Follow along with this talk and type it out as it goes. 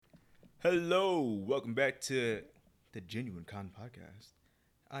Hello, welcome back to the Genuine Con Podcast.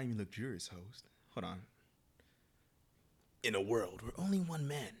 I'm your luxurious host. Hold on. In a world where only one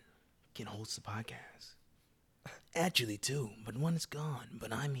man can host the podcast. Actually, two, but one is gone,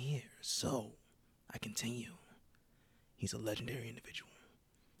 but I'm here, so I continue. He's a legendary individual.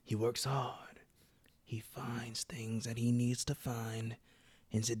 He works hard. He finds things that he needs to find,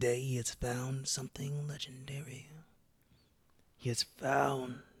 and today he has found something legendary. He has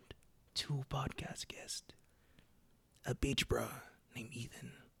found two podcast guests, a beach bra named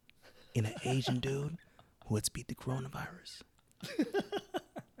Ethan, and an Asian dude who has beat the coronavirus.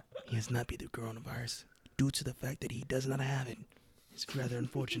 He has not beat the coronavirus due to the fact that he does not have it. It's rather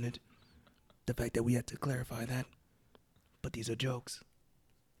unfortunate, the fact that we had to clarify that. But these are jokes.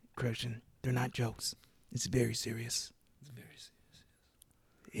 Correction, they're not jokes. It's very serious. It's very serious.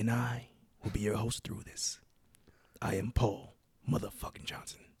 And I will be your host through this. I am Paul motherfucking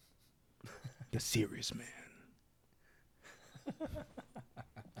Johnson. The serious man.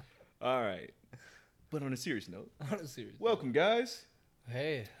 All right. But on a serious note, On a serious. welcome, guys.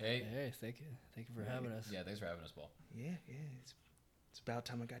 Hey. Hey. Thank you for having us. Yeah, thanks for having us, Paul. Yeah. It's about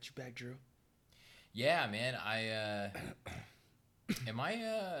time I got you back, Drew. Yeah, man.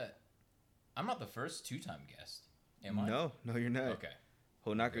 I'm not the first two-time guest. Am I? No, you're not. Okay.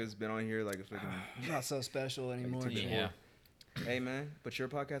 Honaka's been on here like a freaking. It's not so special anymore. Like Yeah. Hey, man, but your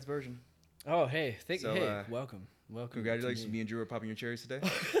podcast version. Oh, hey. So, Welcome. Congratulations, to me and Drew are popping your cherries today.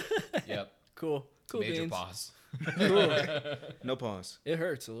 Yep. Cool Major beans. pause. Cool. No pause. It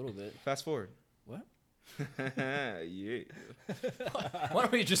hurts a little bit. Fast forward. What? Yeah. Why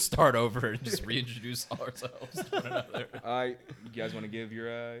don't we just start over and just reintroduce ourselves to one another? All right, you guys want to give your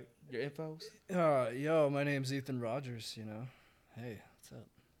infos? Yo, my name's Ethan Rogers, Hey, what's up?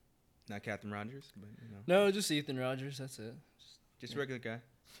 Not Captain Rogers, but No, just Ethan Rogers, that's it. just a regular guy.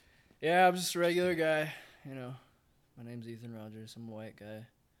 Yeah, I'm just a regular guy, My name's Ethan Rogers. I'm a white guy.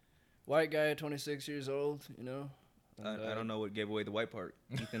 White guy, 26 years old, I don't know what gave away the white part,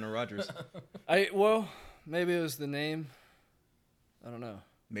 Ethan or Rogers. Well, maybe it was the name. I don't know.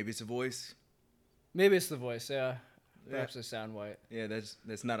 Maybe it's a voice. Maybe it's the voice, yeah. Perhaps I sound white. Yeah,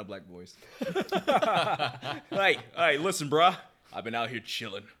 that's not a black voice. Hey, listen, brah. I've been out here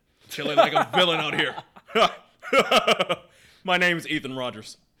chilling like a villain out here. My name is Ethan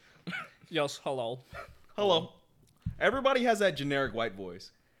Rogers. Yes, hello. Hello. Everybody has that generic white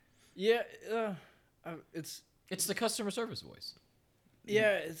voice. Yeah, it's It's the customer service voice.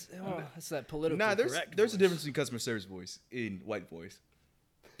 it's that political. Nah, there's correct a voice. difference between customer service voice and white voice.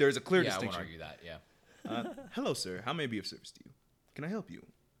 There's a clear Yeah, I won't distinction. argue that. Yeah. Hello, sir. How may I be of service to you? Can I help you?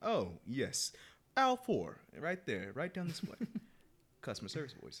 Oh, yes. Aisle 4, right there, right down this way. Customer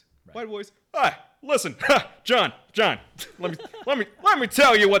service voice. Right. White voice. Hi, listen, John. Let me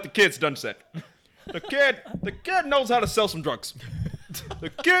tell you what the kid's done said. The kid knows how to sell some drugs. The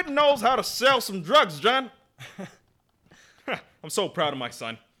kid knows how to sell some drugs, John. I'm so proud of my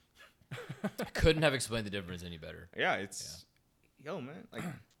son. I couldn't have explained the difference any better. Yeah, yo, man, like,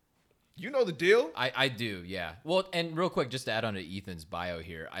 you know the deal. I do, yeah. Well, and real quick, just to add on to Ethan's bio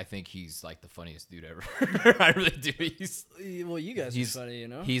here, I think he's like the funniest dude ever. I really do. Well, you guys are funny,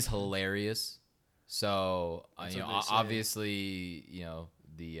 He's hilarious. So, That's what they say. obviously,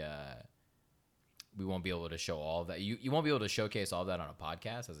 we won't be able to show all of that. You won't be able to showcase all of that on a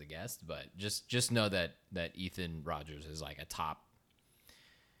podcast as a guest, but just know that Ethan Rogers is like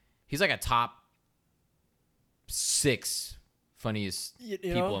he's like a top 6 funniest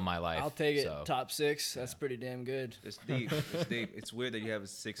people in my life. I'll take it. So, Top 6. That's pretty damn good. It's deep. It's deep. It's weird that you have a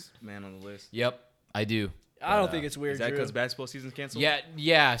 6th man on the list. Yep, I do. I don't think it's weird. Is that Drew. because basketball season's canceled?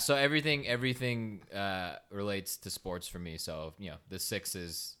 Yeah. So everything relates to sports for me. So the 6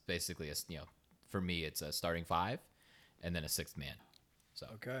 is basically for me it's a starting 5, and then a 6th man. So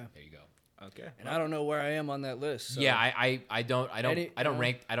Okay. there you go. Okay. And I don't know where I am on that list. So. Yeah, I don't Any-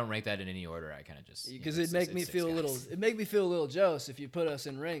 rank that in any order. I kind of just Because it'd make me feel a little. It make me feel a little jealous if you put us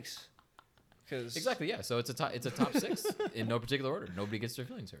in ranks. Because Exactly, yeah. So it's a top 6 in no particular order. Nobody gets their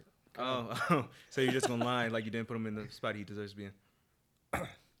feelings hurt. Oh, so you're just gonna lie like you didn't put him in the spot he deserves to be in.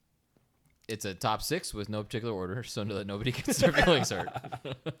 It's a top 6 with no particular order, so that nobody gets their feelings hurt.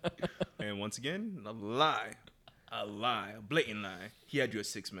 And once again, a lie, a blatant lie. He had you at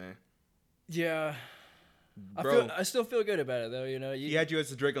 6, man. Yeah, Bro, I still feel good about it though. he had you as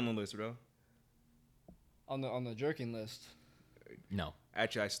the Drake on the list, bro. on the jerking list. No.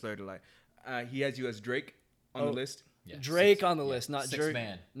 Actually, I slurred a lot. He has you as Drake on the list. Yeah, Drake 6 on the list, not 6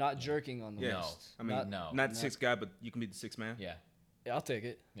 man. not jerking on the Yeah. list. I mean, No. not the 6th guy, but you can be the 6th man. Yeah. Yeah, I'll take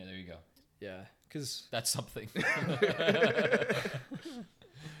it. Yeah, there you go. Yeah, because That's something.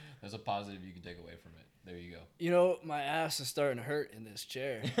 There's a positive you can take away from it. There you go. You know, my ass is starting to hurt in this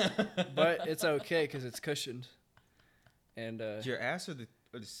chair, but it's okay because it's cushioned. And Is your ass or the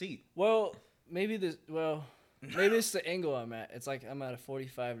seat? well, maybe it's the angle I'm at. It's like I'm at a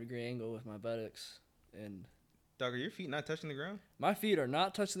 45-degree angle with my buttocks, and Dog, are your feet not touching the ground? my feet are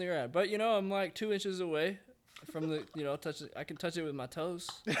not touching the ground. But you know, I'm like 2 inches away from the I can touch it with my toes,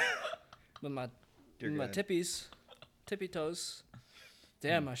 with my Dear God. tippy toes.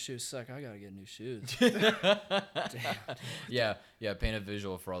 Damn, my shoes suck. I gotta get new shoes. Yeah. Paint a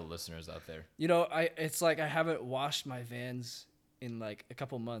visual for all the listeners out there. You know, it's like I haven't washed my Vans in like a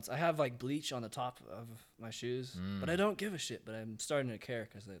couple months. I have like bleach on the top of my shoes, but I don't give a shit. But I'm starting to care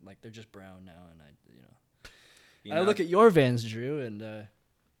because they're just brown now, and I look at your Vans, Drew, and they're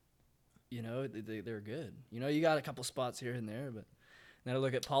good. You know, you got a couple spots here and there, but then I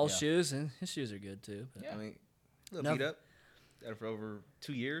look at Paul's shoes, and his shoes are good too. But. I mean, little beat up. Had it for over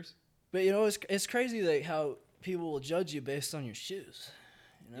 2 years. But you know, it's crazy like how people will judge you based on your shoes.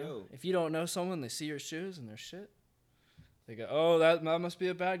 You know, Yo. if you don't know someone, they see your shoes and they're shit. They go, "Oh, that must be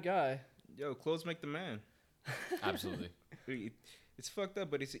a bad guy." Yo, clothes make the man. Absolutely. It's fucked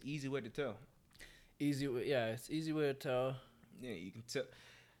up, but it's an easy way to tell. It's easy way to tell. Yeah, you can tell.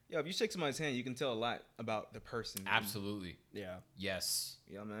 Yo, if you shake somebody's hand, you can tell a lot about the person. Absolutely. Yeah, Yes.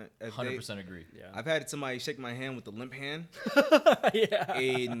 Yeah, man. 100% agree. yeah, I've had somebody shake my hand with a limp hand, yeah.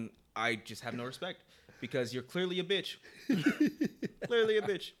 and I just have no respect because you're clearly a bitch. Clearly a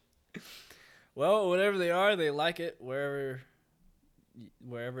bitch. Well, whatever they are, they like it wherever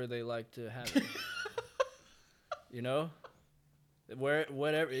they like to have it. You know,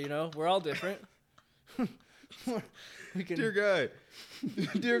 whatever. You know, we're all different. We can. Dear God.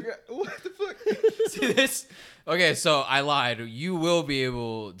 Dear God. What the fuck? See this? Okay, so I lied. You will be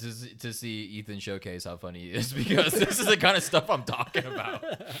able to see Ethan showcase how funny he is because this is the kind of stuff I'm talking about.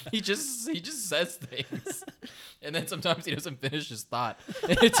 He just says things, and then sometimes he doesn't finish his thought,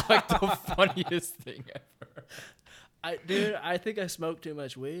 and it's like the funniest thing ever. I think I smoked too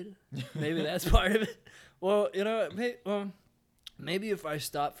much weed. Maybe that's part of it. Well, you know, maybe if I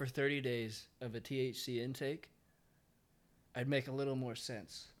stopped for 30 days of a THC intake, I'd make a little more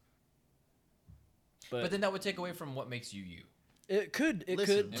sense. But then that would take away from what makes you you. It could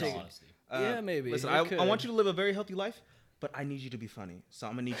Listen, In take. all honesty. Yeah, maybe. Listen, It I could. want you to live a very healthy life, but I need you to be funny. So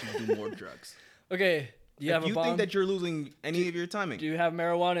I'm gonna need you to do more drugs. Okay, do you have If you a bomb? think that you're losing any of your timing, Do you have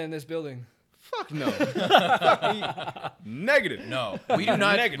marijuana in this building? fuck no. Negative. No, we do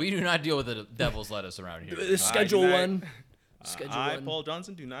not. Negative. We do not deal with the devil's lettuce around here. Schedule not- one. Schedule I, one. Paul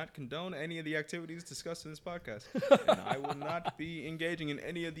Johnson, do not condone any of the activities discussed in this podcast, and I will not be engaging in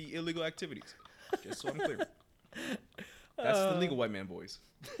any of the illegal activities. Just so I'm clear. That's the legal white man voice.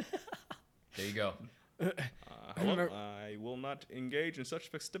 There you go. Hello, I will not engage in such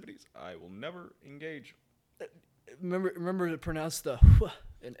festivities. I will never engage. Remember to pronounce the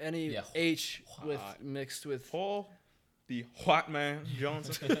and any Yeah. H with mixed with. Paul, the white man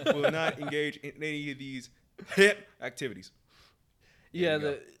Johnson, will not engage in any of these hip activities. Yeah,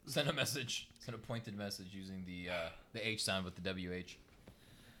 There you go. Send a message. Send a pointed message using the H sound with the WH.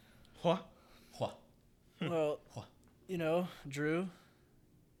 What? Hua. well, you know, Drew,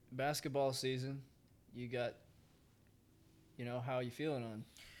 basketball season. You got. You know, how you feeling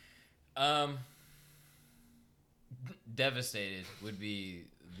on? Devastated would be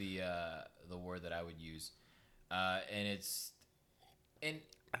the word that I would use, and it's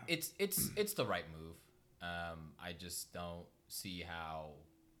the right move. I just don't see how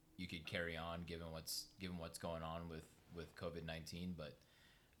you could carry on given what's going on with COVID-19, but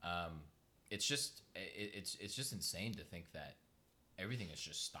it's just insane to think that everything has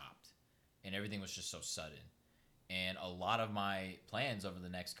just stopped and everything was just so sudden, and a lot of my plans over the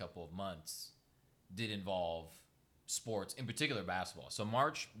next couple of months did involve sports, in particular basketball. So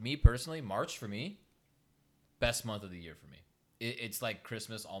March for me, best month of the year for me. It's like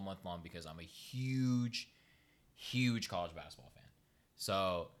Christmas all month long because I'm a huge college basketball fan.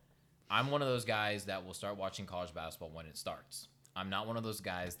 So I'm one of those guys that will start watching college basketball when it starts. I'm not one of those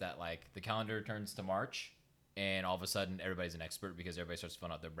guys that like the calendar turns to March and all of a sudden everybody's an expert because everybody starts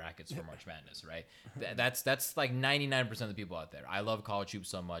filling out their brackets for March Madness, right? That's like 99% of the people out there. I love college hoops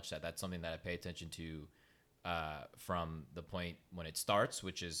so much that that's something that I pay attention to from the point when it starts,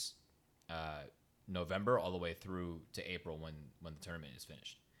 which is November, all the way through to April when the tournament is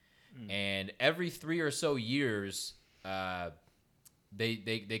finished. And every 3 or so years,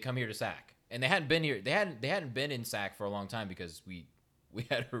 they come here to SAC, and they hadn't been here. They hadn't been in SAC for a long time because we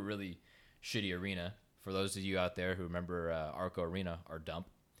had a really shitty arena. For those of you out there who remember Arco Arena, our dump,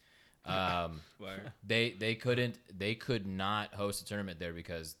 Where? They could not host a tournament there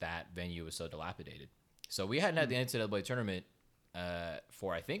because that venue was so dilapidated. So we hadn't had the NCAA tournament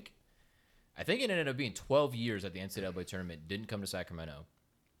for I think it ended up being 12 years that the NCAA tournament didn't come to Sacramento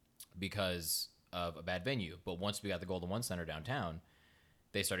because of a bad venue. But once we got the Golden One Center downtown,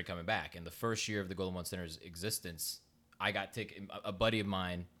 they started coming back. And the first year of the Golden One Center's existence, I got a buddy of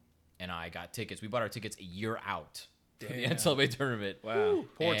mine and I got tickets. We bought our tickets a year out for the NCAA tournament. Wow.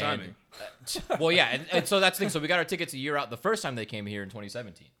 Poor timing. Well, yeah. And so that's the thing. So we got our tickets a year out the first time they came here in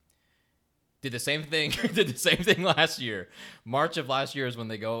 2017. Did the same thing. Did the same thing last year. March of last year is when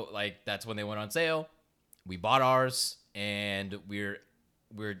they go. That's when they went on sale. We bought ours, and we're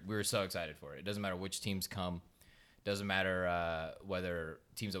so excited for it. It doesn't matter which teams come. Doesn't matter whether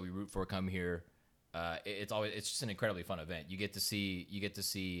teams that we root for come here. It's just an incredibly fun event. You get to see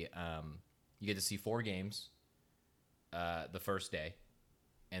 4 games the first day,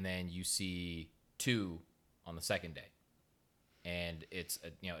 and then you see 2 on the second day. And it's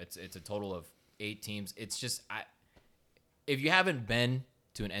a total of 8 teams. It's just if you haven't been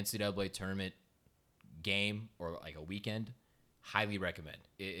to an NCAA tournament game or like a weekend, highly recommend.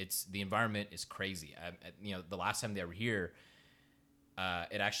 It's the environment is crazy. The last time they were here,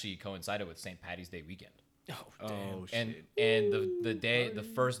 it actually coincided with St. Patty's Day weekend. Oh, damn. Shit. And the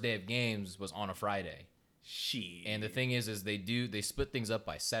first day of games was on a Friday. Shit. And the thing is they split things up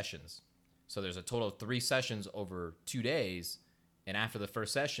by sessions. So there's a total of 3 sessions over 2 days. And after the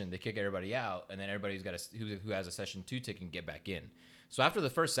first session, they kick everybody out, and then everybody's got who has a session 2 ticket can get back in. So after the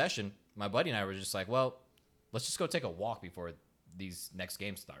first session, my buddy and I were just like, well, let's just go take a walk before these next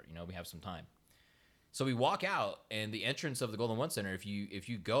games start. We have some time. So we walk out, and the entrance of the Golden One Center, if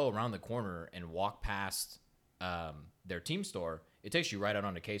you go around the corner and walk past their team store, it takes you right out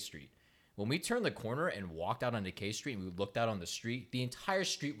onto K Street. When we turned the corner and walked out onto K Street and we looked out on the street, the entire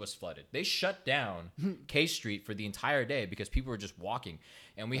street was flooded. They shut down K Street for the entire day because people were just walking.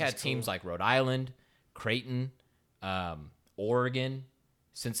 And we had teams like Rhode Island, Creighton, Oregon,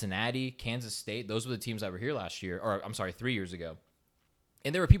 Cincinnati, Kansas State. Those were the teams that were here 3 years ago.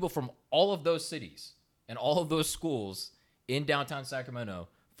 And there were people from all of those cities and all of those schools in downtown Sacramento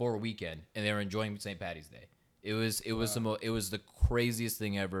for a weekend, and they were enjoying St. Patty's Day. It was the craziest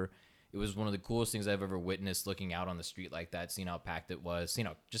thing ever. It was one of the coolest things I've ever witnessed, looking out on the street like that, seeing how packed it was, seeing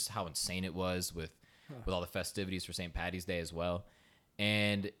just how insane it was with all the festivities for St. Patty's Day as well.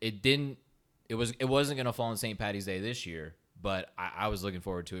 And it wasn't going to fall on St. Patty's Day this year, but I was looking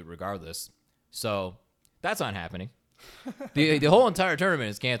forward to it regardless. So that's not happening. The whole entire tournament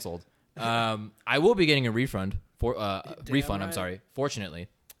is canceled. I will be getting a refund fortunately.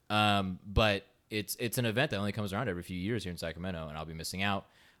 But it's an event that only comes around every few years here in Sacramento, and I'll be missing out.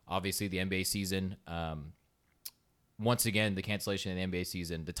 Obviously, the NBA season, once again, the cancellation of the NBA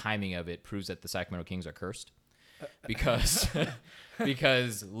season, the timing of it proves that the Sacramento Kings are cursed because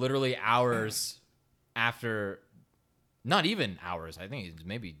literally hours after, not even hours, I think it's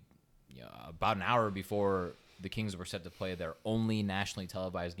maybe about an hour before the Kings were set to play their only nationally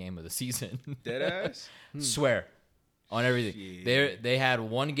televised game of the season. Deadass? Swear on everything. Shit. They had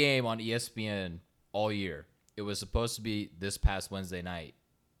one game on ESPN all year. It was supposed to be this past Wednesday night.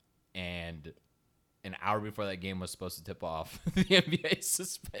 And an hour before that game was supposed to tip off, the NBA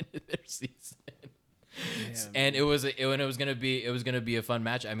suspended their season. Damn. And it was gonna be a fun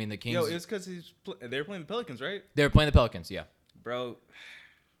match. I mean, the Kings. Yo, it's because they were playing the Pelicans, right? They were playing the Pelicans, yeah. Bro.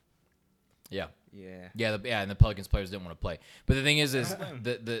 Yeah. Yeah. And the Pelicans players didn't want to play. But the thing is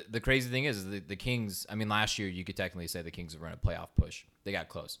the crazy thing is the Kings. I mean, last year you could technically say the Kings were in a playoff push. They got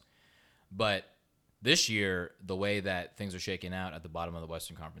close, but this year, the way that things are shaking out at the bottom of the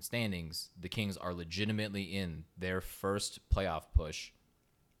Western Conference standings, the Kings are legitimately in their first playoff push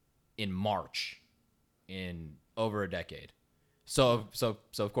in March in over a decade. So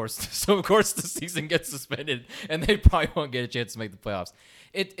of course the season gets suspended and they probably won't get a chance to make the playoffs.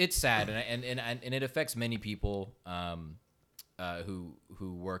 It's sad and it affects many people who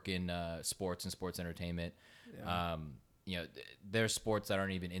work in sports and sports entertainment. Yeah. There's sports that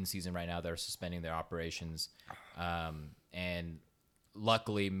aren't even in season right now that are suspending their operations. And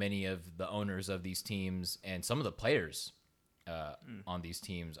luckily, many of the owners of these teams and some of the players on these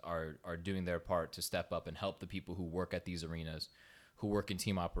teams are doing their part to step up and help the people who work at these arenas, who work in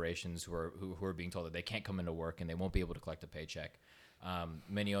team operations, who are being told that they can't come into work and they won't be able to collect a paycheck.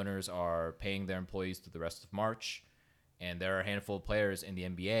 Many owners are paying their employees through the rest of March, and there are a handful of players in the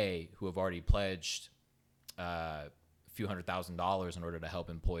NBA who have already pledged few $100,000 in order to help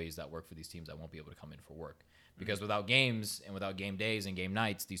employees that work for these teams that won't be able to come in for work. Because without games and without game days and game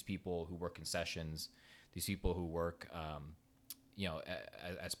nights, these people who work concessions, these people who work,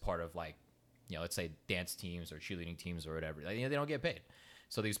 as part of like, let's say dance teams or cheerleading teams or whatever. Like, they don't get paid.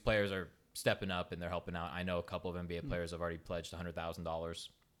 So these players are stepping up and they're helping out. I know a couple of NBA players have already pledged $100,000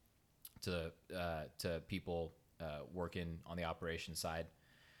 to people working on the operations side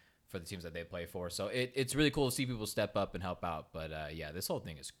for the teams that they play for. So it's really cool to see people step up and help out. But this whole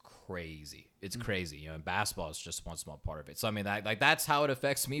thing is crazy. It's crazy. And basketball is just one small part of it. So I mean, that's how it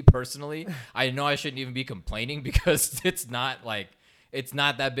affects me personally. I know I shouldn't even be complaining because it's not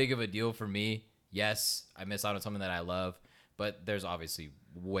that big of a deal for me. Yes, I miss out on something that I love, but there's obviously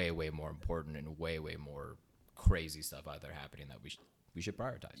way, way more important and way, way more crazy stuff out there happening that we should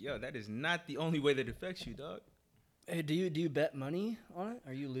prioritize. Yo, that is not the only way that affects you, dog. Hey, do you bet money on it?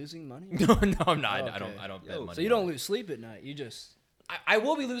 Are you losing money? No, I'm not. Oh, I don't okay. bet money. So you don't lose sleep at night. You just I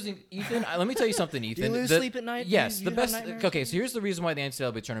will be losing, Ethan. Let me tell you something, Ethan. Do you lose sleep at night? Yes, Do the you best. have nightmares? Okay, so here's the reason why the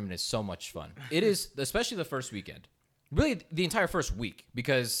NCAA tournament is so much fun. It is, especially the first weekend. Really, the entire first week,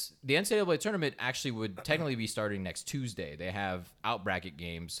 because the NCAA tournament actually would technically be starting next Tuesday. They have out bracket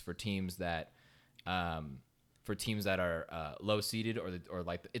games for teams that, are low seeded or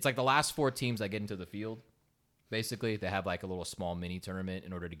like it's like the last 4 teams that get into the field. Basically, they have like a little small mini tournament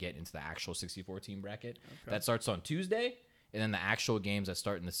in order to get into the actual 64 team bracket. Okay. That starts on Tuesday, and then the actual games that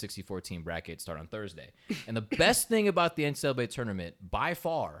start in the 64 team bracket start on Thursday. And the best thing about the NCAA tournament by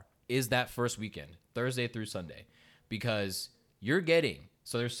far is that first weekend, Thursday through Sunday, because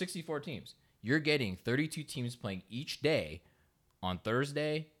so there's 64 teams. You're getting 32 teams playing each day on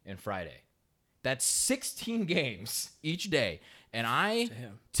Thursday and Friday. That's 16 games each day. And I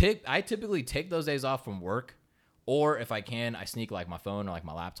typically take those days off from work. Or if I can, I sneak like my phone or like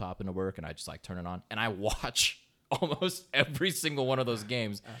my laptop into work and I just like turn it on and I watch almost every single one of those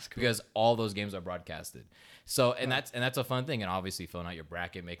games because all those games are broadcasted. So that's a fun thing. And obviously filling out your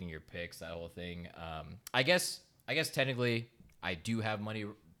bracket, making your picks, that whole thing. I guess technically I do have money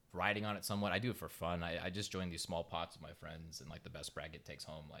riding on it somewhat. I do it for fun. I just join these small pots with my friends and like the best bracket takes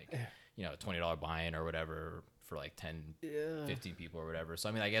home like a $20 buy-in or whatever for like 10, 15 people or whatever. So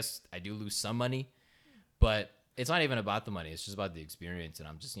I mean, I guess I do lose some money, but it's not even about the money. It's just about the experience, and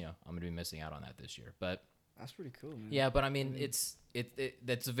I'm just, I'm going to be missing out on that this year. But that's pretty cool, man. Yeah, but I mean,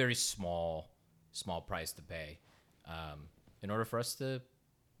 that's a very small price to pay, in order for us to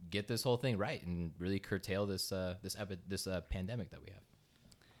get this whole thing right and really curtail this pandemic that we have.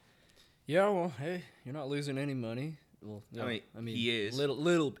 Yeah, well, hey, you're not losing any money. Well, no, I mean, he is a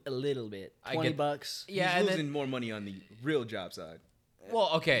little bit. $20. Yeah, he's losing more money on the real job side.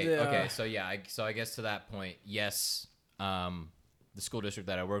 Well, okay. So I guess to that point, yes, the school district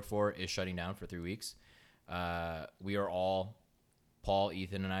that I work for is shutting down for 3 weeks. We are all, Paul,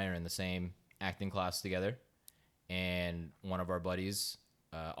 Ethan, and I are in the same acting class together, and one of our buddies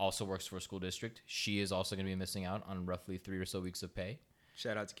also works for a school district. She is also going to be missing out on roughly 3 or so weeks of pay.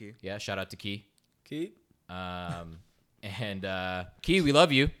 Shout out to Key. Yeah, shout out to Key. Key. And Key, we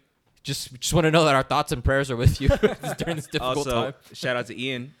love you. Just want to know that our thoughts and prayers are with you during this difficult time. Shout out to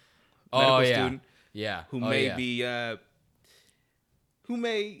Ian, medical student, who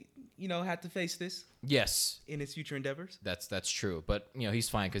may have to face this. Yes, in his future endeavors. That's true, but he's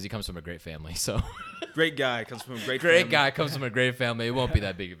fine because he comes from a great family. So great guy comes from a great family. It won't be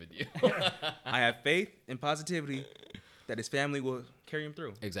that big of a deal. I have faith and positivity that his family will carry him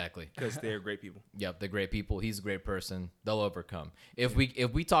through. Exactly, because they're great people. Yep, they're great people. He's a great person. They'll overcome. If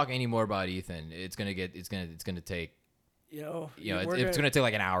we talk any more about Ethan, it's gonna take. It's gonna take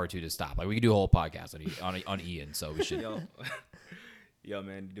like an hour or two to stop. Like we could do a whole podcast on Ian. So we should. Yo,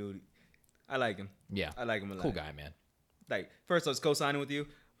 man, dude, I like him. Yeah, I like him a lot. Cool guy, man. Like first I was co-signing with you,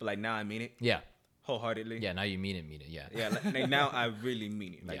 but like now I mean it. Yeah. Wholeheartedly. Yeah, now you mean it. Yeah. Yeah, like now I really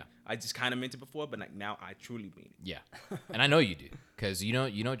mean it. Like yeah. I just kind of meant it before, but like now I truly mean it. Yeah, and I know you do, because you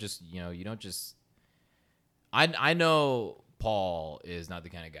don't just. I know Paul is not the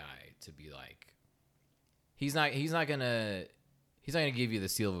kind of guy to be like. He's not gonna give you the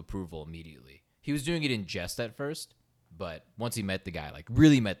seal of approval immediately. He was doing it in jest at first, but once he met the guy, like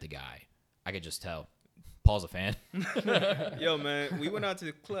really met the guy, I could just tell. Paul's a fan. Yo, man, we went out to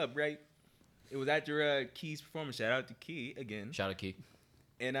the club, right? It was after Key's performance. Shout out to Key again. Shout out Key.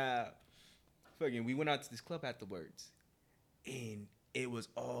 And we went out to this club afterwards, and it was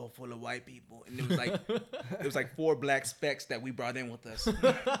all full of white people, and it was like 4 black specks that we brought in with us.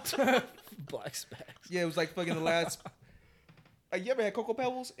 Black specks. Yeah, it was like fucking the last. Like you ever had Cocoa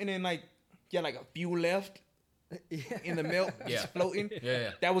Pebbles, and then like a few left in the milk, just floating.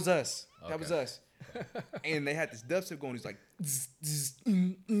 Yeah. That was us. Okay. That was us. And they had this dubstep going. It's like,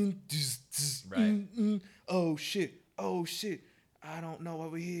 right. oh shit. I don't know why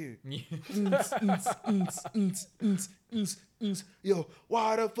we're here. Yeah. Yo,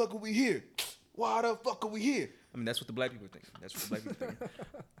 why the fuck are we here? Why the fuck are we here? I mean, that's what the black people think. That's what the black people think.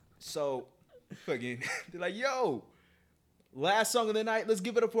 So, fucking, they're like, yo, last song of the night, let's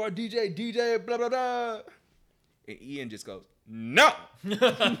give it up for our DJ, blah, blah, blah. And Ian just goes, no. No.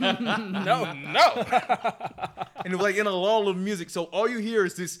 And it's like in a lull of music. So all you hear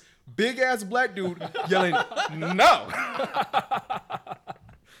is this big ass black dude yelling, no.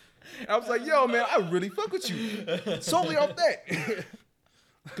 I was like, yo, man, I really fuck with you. Solely off that.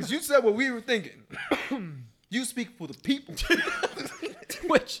 Because you said what we were thinking. You speak for the people.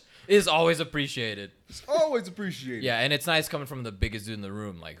 Which is always appreciated. It's always appreciated. Yeah, and it's nice coming from the biggest dude in the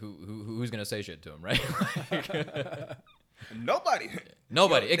room. Like, who's gonna say shit to him, right? Nobody.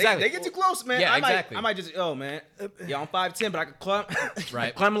 Nobody. Yo, exactly. They get too close, man. Yeah, I exactly. might just, oh, man. Yeah, I'm 5'10", but I can climb.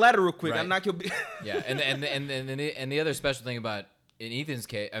 Right. Climb a ladder real quick. Right. I'm not your. Yeah, and the other special thing about in Ethan's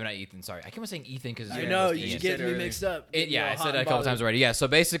case, I'm not Ethan. Sorry, I keep on saying Ethan because I know you you said get me earlier. mixed up. Yeah, I said it a couple times already. Yeah, so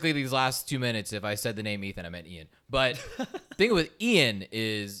basically these last 2 minutes, if I said the name Ethan, I meant Ian. But thing with Ian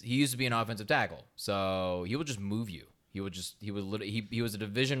is he used to be an offensive tackle, so he will just move you. He was a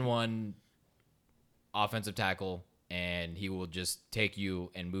Division I offensive tackle, and he will just take you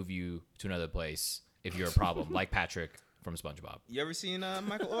and move you to another place if you're a problem, like Patrick from SpongeBob. You ever seen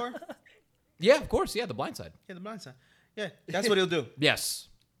Michael Orr? Yeah, of course. Yeah, The Blind Side. Yeah, The Blind Side. Yeah, that's what he'll do. Yes.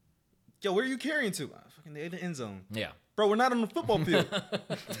 Yo, where are you carrying to? Fucking the end zone. Yeah. Bro, we're not on the football field.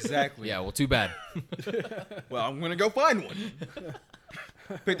 Exactly. Yeah. Well, too bad. Well, I'm gonna go find one.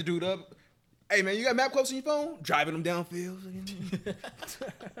 Pick the dude up. Hey man, you got MapQuest on your phone? Driving them downfield.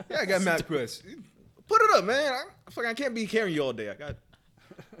 Yeah, I got MapQuest. Put it up, man. I can't be carrying you all day. I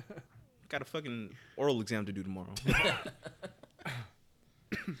got a fucking oral exam to do tomorrow.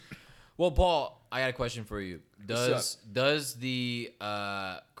 Well, Paul, I got a question for you. What's Does the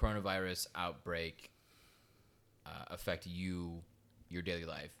coronavirus outbreak affect your daily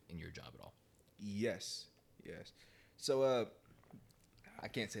life, and your job at all? Yes. So I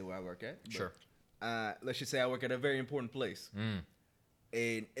can't say where I work at. But, Sure. Let's just say I work at a very important place.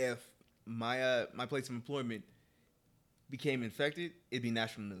 And if my place of employment became infected, it'd be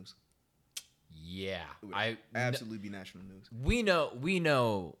national news. Yeah, It would absolutely be national news. We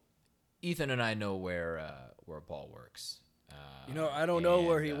know. Ethan and I know where Paul works. I don't know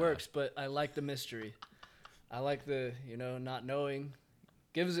where he and, works, but I like the mystery. I like the, not knowing.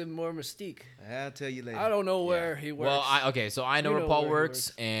 Gives it more mystique. I'll tell you later. I don't know where he works. Well, so I know You where know Paul where he works,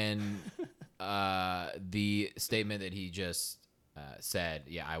 works. and the statement that he just said,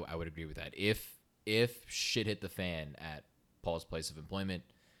 yeah, I would agree with that. If shit hit the fan at Paul's place of employment,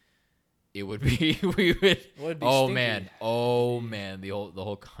 it would be Would be oh stinky. man, the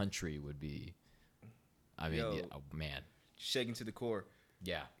whole country would be. I mean, Yo. yeah, oh, man, Shaking to the core.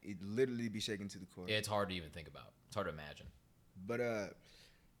 yeah, It'd literally be shaking to the core. it's hard to even think about. It's hard to imagine. But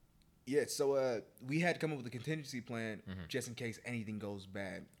yeah. So we had to come up with a contingency plan just in case anything goes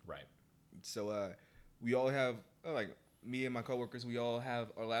bad. Right. So we all have like me and my coworkers. We all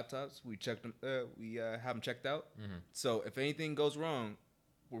have our laptops. We checked them. We have them checked out. So if anything goes wrong,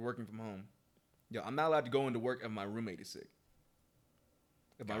 we're working from home. Yo, I'm not allowed to go into work if my roommate is sick.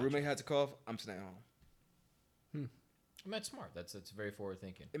 If my roommate has a cough, I'm staying home. I mean, that's smart. That's very forward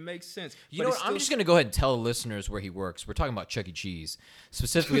thinking. It makes sense. You But know it's what? I'm still- just gonna go ahead and tell the listeners where he works. We're talking about Chuck E. Cheese,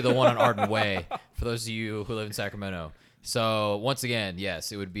 specifically the one on Arden Way. For those of you who live in Sacramento. So once again,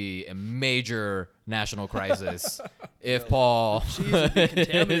 yes, it would be a major national crisis if Paul Cheese would be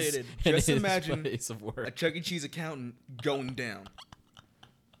contaminated. in Just his imagine place of work. a Chuck E. Cheese accountant going down.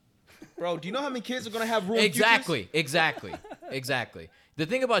 Bro, do you know how many kids are gonna have ruined Exactly. The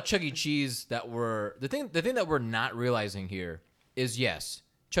thing about Chuck E. Cheese the thing that we're not realizing here is, yes,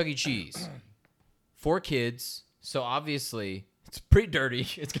 Chuck E. Cheese for kids, so obviously it's pretty dirty.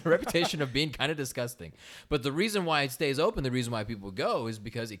 It's got a reputation of being kind of disgusting. But the reason why it stays open, the reason why people go, is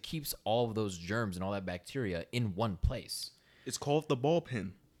because it keeps all of those germs and all that bacteria in one place. It's called the ball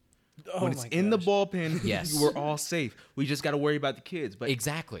pen. Oh When it's my in the gosh. ball pen, Yes. we're all safe. We just got to worry about the kids. But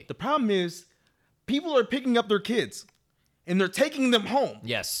Exactly. the problem is, people are picking up their kids, and they're taking them home.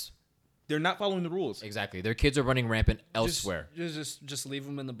 Yes, They're not following the rules. exactly. Their kids are running rampant elsewhere. Just leave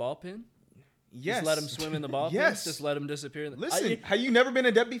them in the ball pin. Yes. Just let them swim in the ball Yes. pin. Just let them disappear. Listen, have you never been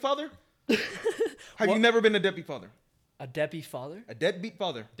a deadbeat father? Have you never been a deadbeat father? A deadbeat father. A deadbeat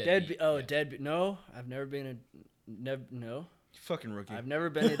father. Deadbeat. Oh, yeah. deadbeat. No, I've never been a. No, Fucking rookie. I've never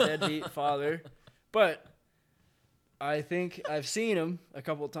been a deadbeat father, but I think I've seen him a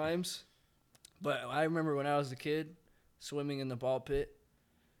couple times. But I remember when I was a kid, swimming in the ball pit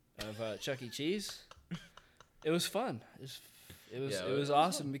of Chuck E. Cheese. It was fun. It was Yeah, it was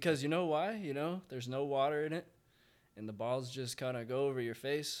awesome because you know why? You know, there's no water in it, and the balls just kind of go over your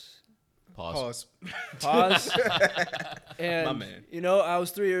face. Pause. Pause. And My man. you know, I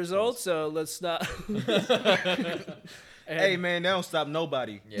was 3 years old, so let's not. Hey man, that don't stop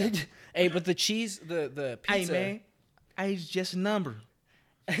nobody. Yeah. Hey, but the cheese, the pizza. Hey man, age is just a number.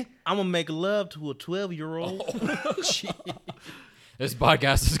 I'm gonna make love to a 12-year-old. This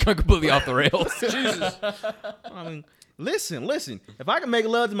podcast is going completely off the rails. Jesus. I mean, listen. If I can make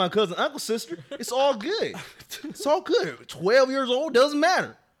love to my cousin, uncle, sister, it's all good. It's all good. 12 years old doesn't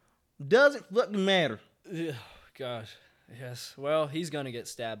matter. Doesn't fucking matter. Yeah, gosh. Yes. Well, he's gonna get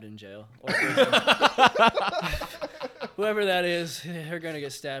stabbed in jail. Or whoever that is, they're gonna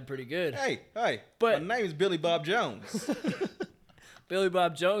get stabbed pretty good. Hey, But- my name is Billy Bob Jones. Billy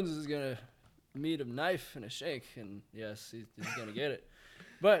Bob Jones is gonna meet a knife and a shake, and yes, he's gonna get it.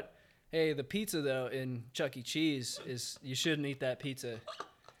 But hey, the pizza though in Chuck E. Cheese is you shouldn't eat that pizza.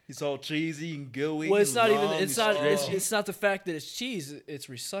 It's all cheesy and gooey. Well, it's and not even. long It's and not. It's, stretchy. it's not the fact that it's cheese. It's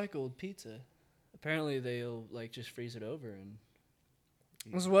recycled pizza. Apparently, they'll like just freeze it over, and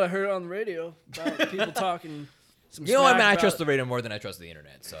this is what I heard on the radio about people talking. Some You know what, smack man? I about trust it. the radio more than I trust the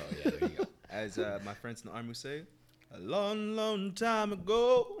internet. So yeah, there you go. As my friends in the army would say, a long, long time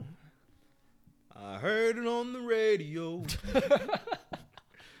ago, I heard it on the radio.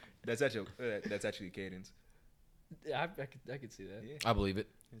 That's actually cadence. Yeah, I could see that. Yeah, I believe it.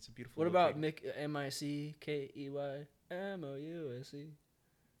 it's a beautiful. What little about cadence. Mickey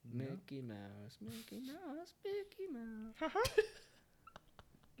Mickey Mouse, Mickey Mouse, Mickey Mouse.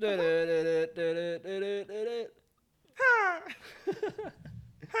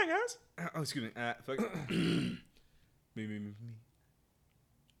 Hi guys. Oh, excuse me. Fuck. me.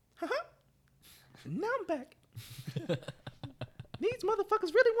 Now I'm back. These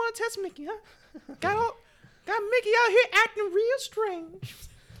motherfuckers really want to test Mickey, huh? Got Mickey out here acting real strange.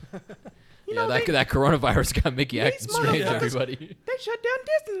 You know, that coronavirus got Mickey acting strange, motherfuckers- everybody. they shut down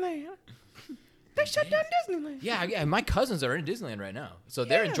Disneyland. They shut down Disneyland. Yeah. My cousins are in Disneyland right now, so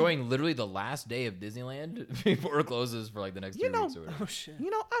they're Yeah. enjoying literally the last day of Disneyland before it closes for like the next 3 You know- weeks or whatever. Oh shit. You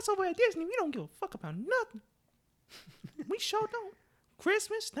know, us over at Disney, we don't give a fuck about nothing. We sure don't.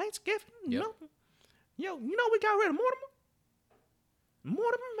 Christmas, Thanksgiving, Yep. nothing. Yo, you know we got rid of Mortimer?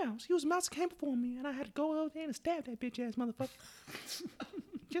 Mortimer Mouse. He was a mouse that came before me, and I had to go over there and stab that bitch ass motherfucker.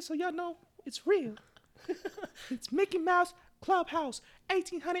 Just so y'all know, it's real. It's Mickey Mouse Clubhouse,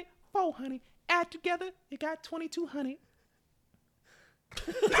 1800, 400. Add together, you got 2200.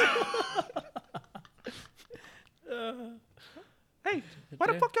 Hey, why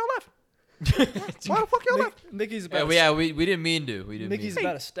the fuck y'all left? Why the fuck y'all left? Mickey's about. We didn't mean to. We didn't. Mickey's mean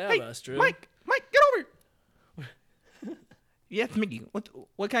about to stab us, Drew. Mike, get over here. Yes, Mickey.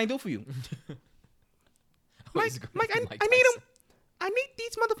 What can I do for you? to. Mike, I need him. I need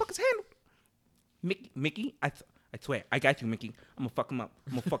these motherfuckers handled. Mickey, I swear, I got you, Mickey. I'm gonna fuck him up.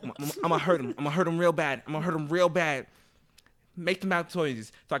 I'm gonna hurt him. I'm gonna hurt him real bad. Make them out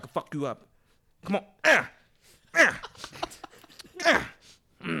toys so I can fuck you up. Come on.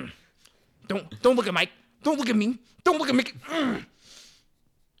 Don't look at Mike. Don't look at me. Don't look at Mickey.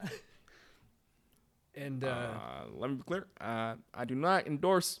 And Let me be clear. I do not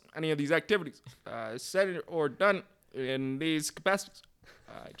endorse any of these activities, said or done in these capacities.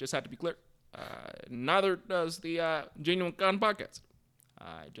 I just had to be clear. Neither does the Genuine Con podcast.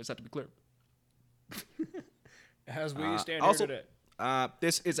 I just had to be clear. as we stand also, here today.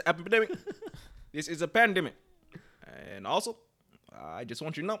 This is an epidemic. This is a pandemic. And also, I just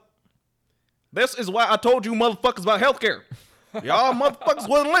want you to know, this is why I told you motherfuckers about healthcare. Y'all motherfuckers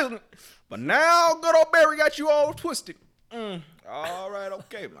wasn't listening. But now good old Barry got you all twisted. All right,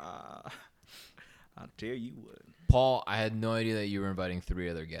 okay. I'll tell you what. Paul, I had no idea that you were inviting 3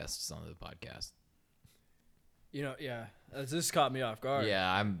 other guests on the podcast. You know, yeah. This caught me off guard. Yeah,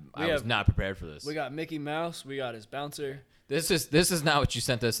 I was have- not prepared for this. We got Mickey Mouse. We got his bouncer. This is not what you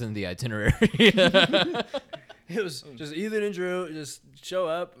sent us in the itinerary. It was just Ethan and Drew just show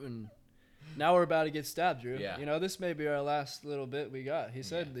up, and now we're about to get stabbed, Drew. Yeah. You know, this may be our last little bit we got. He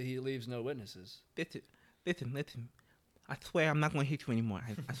said that he leaves no witnesses. Listen. I swear I'm not going to hit you anymore.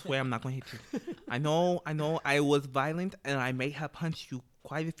 I swear I'm not going to hit you. I know I was violent, and I may have punched you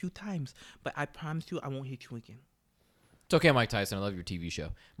quite a few times, but I promise you I won't hit you again. It's okay, Mike Tyson. I love your TV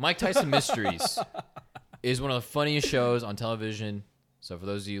show. Mike Tyson Mysteries is one of the funniest shows on television. So for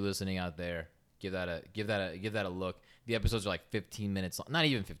those of you listening out there, give that a look. The episodes are like 15 minutes long. Not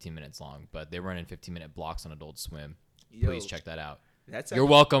even 15 minutes long, but they run in 15-minute blocks on Adult Swim. Please check that out. You're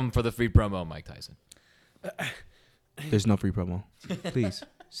welcome for the free promo, Mike Tyson. There's no free promo. Please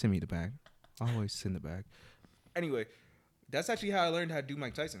send me the bag. Always send the bag. Anyway, That's actually how I learned how to do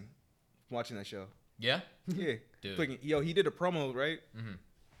Mike Tyson. Watching that show. Yeah. Yeah. Dude. Fucking, yo, he did a promo, right? Mm-hmm.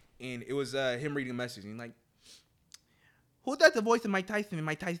 And it was him reading a message. And like, who does the voice of Mike Tyson in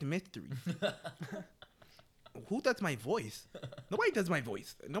Mike Tyson Mystery? Who does my voice? Nobody does my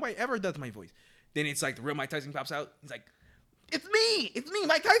voice. Nobody ever does my voice. Then it's like the real Mike Tyson pops out. He's like, it's me,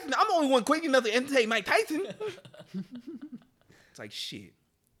 Mike Tyson. I'm the only one quick enough to imitate Mike Tyson. It's like, shit.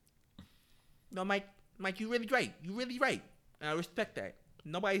 No, Mike, you really right. You really right. And I respect that.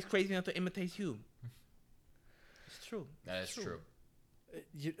 Nobody's crazy enough to imitate you. It's true. That is true.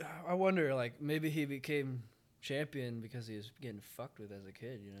 I wonder, like, maybe he became champion because he was getting fucked with as a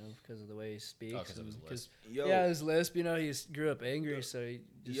kid, you know, because of the way he speaks. Oh, because of his lisp. Yeah, his lisp, you know, he grew up angry, so he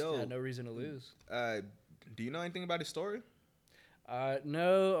just had no reason to lose. Do you know anything about his story?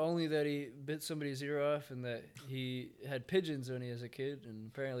 No, only that he bit somebody's ear off and that he had pigeons when he was a kid,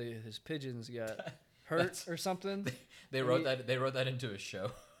 and apparently his pigeons got hurt or something. They wrote that into a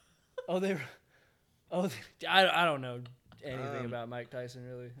show. I don't know anything about Mike Tyson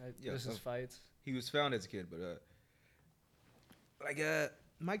really. This is fights. He was found as a kid, but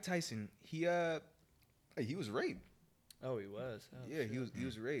Mike Tyson, he was raped. Oh, he was. Oh, yeah, shit. he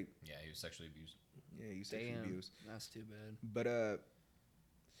was raped. Yeah, he was sexually abused. Yeah, he was sexually abused. That's too bad. But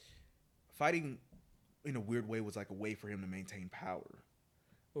fighting in a weird way was like a way for him to maintain power,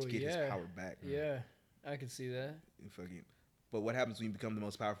 to get his power back. Yeah, I can see that. But what happens when you become the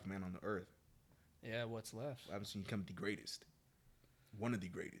most powerful man on the earth? Yeah, what's left? What happens when you become the greatest? One of the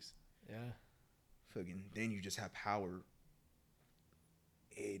greatest. Yeah. Then you just have power,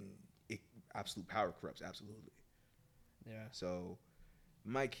 and absolute power corrupts absolutely. Yeah. So,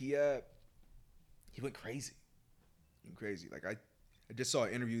 Mike, he went crazy. Like I just saw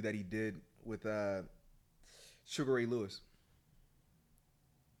an interview that he did with Sugar Ray Lewis.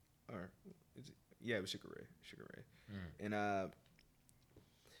 Or it was Sugar Ray. And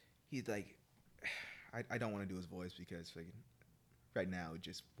he's like, I don't want to do his voice because right now it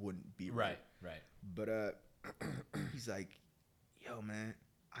just wouldn't be right. Right. But he's like, yo, man,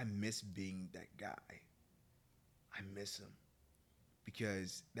 I miss being that guy. I miss him.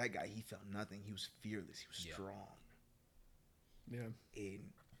 Because that guy, he felt nothing. He was fearless. He was strong. Yeah. And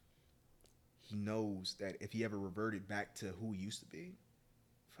he knows that if he ever reverted back to who he used to be,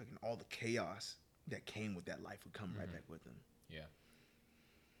 all the chaos that came with that life would come right back with him. Yeah.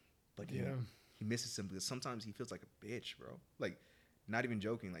 But he misses him because sometimes he feels like a bitch, bro. Like, not even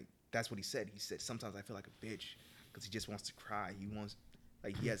joking. Like, that's what he said. He said, sometimes I feel like a bitch because he just wants to cry.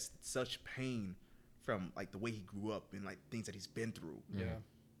 He has such pain from, like, the way he grew up and, like, things that he's been through. Yeah.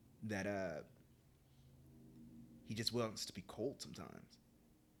 That he just wants to be cold sometimes.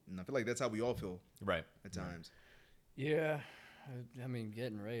 And I feel like that's how we all feel. Right. At times. Yeah. I mean,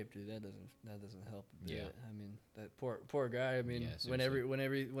 getting raped, dude, that doesn't help a bit. Yeah. I mean, that poor guy. I mean,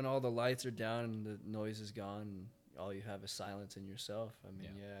 when all the lights are down and the noise is gone, and all you have is silence in yourself. I mean,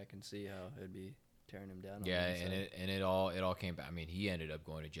 I can see how it'd be tearing him down. Yeah, and it all came back. I mean, he ended up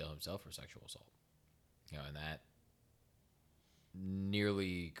going to jail himself for sexual assault. You know, and that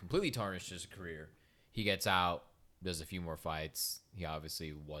nearly completely tarnished his career. He gets out, does a few more fights. He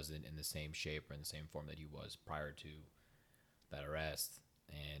obviously wasn't in the same shape or in the same form that he was prior to that arrest,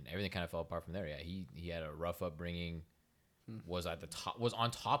 and everything kind of fell apart from there. Yeah, he had a rough upbringing, was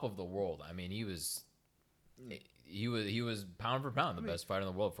on top of the world. I mean, he was pound for pound the best fighter in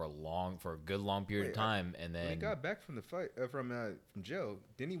the world for a good long period of time. And then when he got back from the fight from jail,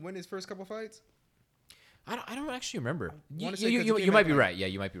 didn't he win his first couple fights? I don't actually remember. You might be right. Yeah,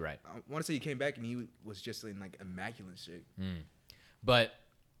 you might be right. I want to say he came back and he was just in like immaculate shape. But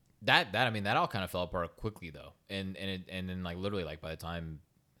that all kind of fell apart quickly though, and then like literally like by the time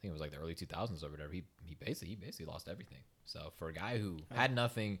I think it was like the early 2000s or whatever, he basically lost everything. So for a guy who had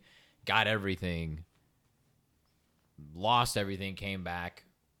nothing, got everything, lost everything, came back,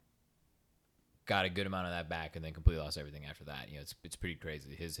 got a good amount of that back, and then completely lost everything after that. You know, it's pretty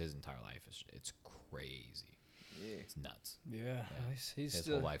crazy. His entire life it's crazy. Yeah. It's nuts. Yeah. He's his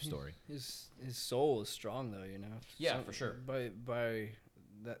still, whole life story. His soul is strong though, you know. Yeah, for sure. By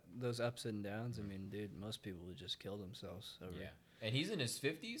those ups and downs, I mean, dude, most people would just kill themselves over. Yeah, and he's in his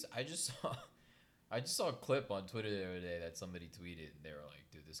 50s. I just saw a clip on Twitter the other day that somebody tweeted. They were like,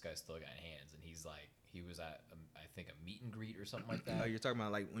 "Dude, this guy still got hands," and he's like, he was at I think a meet and greet or something like that. Oh, you're talking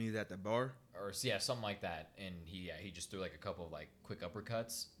about like when he's at the bar, or something like that, and he just threw like a couple of like quick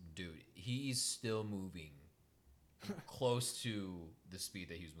uppercuts. Dude, he's still moving close to the speed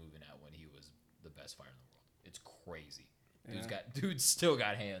that he was moving at when he was the best fighter in the world. It's crazy. Dude's still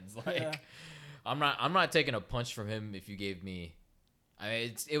got hands. Like, I'm not taking a punch from him if you gave me. I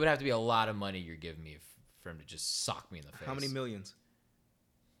mean, it would have to be a lot of money you're giving me for him to just sock me in the face. How many millions?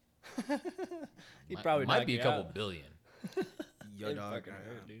 He probably might knock be a you couple out. billion. Yo, It'd dog. fucking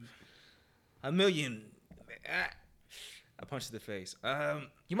hurt, dude. A million. I punched in the face.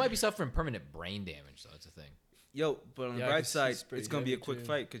 You might be suffering permanent brain damage, though. That's the thing. Yo, but on the Yeah, bright 'cause side, he's pretty it's gonna be a heavy, quick too.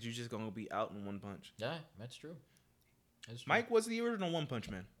 fight because you're just gonna be out in one punch. Yeah, that's true. That's true. Mike was the original One Punch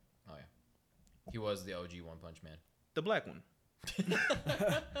Man, Oh yeah, he was the OG One Punch Man. the black one.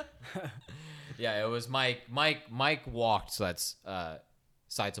 Yeah, it was Mike. Mike walked, so that's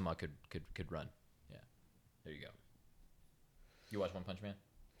Saitama could run. Yeah, there you go. You watch One Punch Man?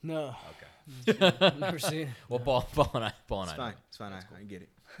 No, Okay. never seen it. Well, Paul and I. It's fine. It's fine. I get it.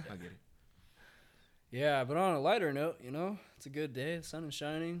 I get it. Yeah, but on a lighter note, it's a good day. The sun is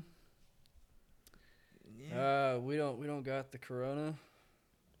shining. Yeah. We don't got the corona.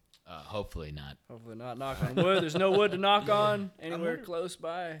 Hopefully not. Hopefully not. Knock on wood. There's no wood to knock on anywhere wondering- close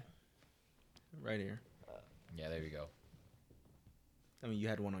by. Right here. Yeah, there you go. I mean, you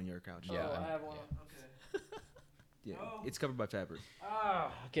had one on your couch. Yeah, Oh, I'm- I have one. Okay. Yeah. It's covered by fabric.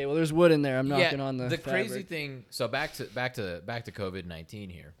 Okay, well, there's wood in there. I'm knocking on the crazy fabric. thing. So back to COVID-19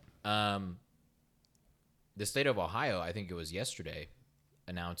 here. The state of Ohio, I think it was yesterday,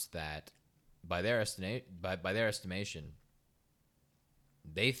 announced that by their estimation,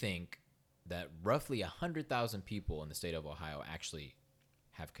 they think that roughly 100,000 people in the state of Ohio actually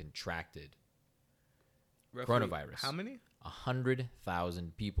have contracted Roughly coronavirus. How many?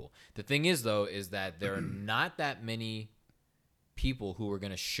 100,000 people. The thing is, though, is that there are not that many people who are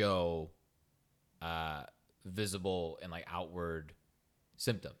going to show visible and like outward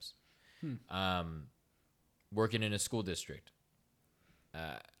symptoms. Working in a school district,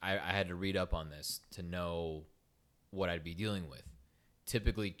 I had to read up on this to know what I'd be dealing with.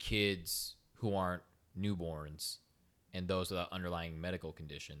 Typically, kids who aren't newborns and those with underlying medical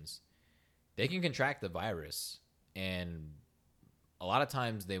conditions, they can contract the virus, and a lot of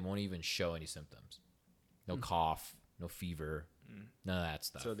times they won't even show any symptoms. No cough, no fever, none of that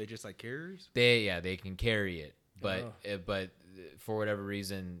stuff. So they just like carriers? They can carry it, but but for whatever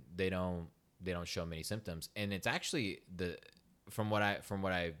reason they don't show many symptoms. And it's actually from what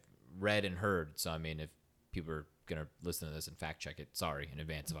I've read and heard. So I mean, if people are gonna listen to this and fact check it, sorry in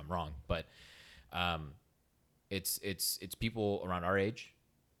advance if I'm wrong, but it's people around our age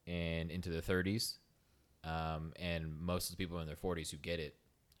and into their 30s, and most of the people in their 40s who get it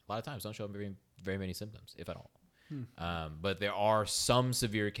a lot of times don't show very, very many symptoms, if at all. But there are some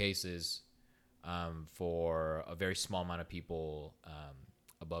severe cases for a very small amount of people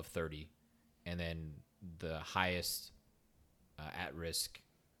above 30, and then the highest at-risk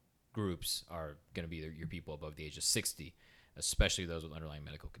groups are going to be your people above the age of 60, especially those with underlying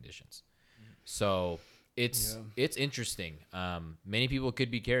medical conditions. So it's interesting. Many people could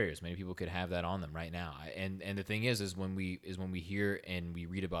be carriers. Many people could have that on them right now. And the thing is when we hear and we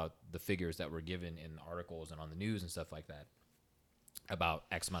read about the figures that were given in articles and on the news and stuff like that about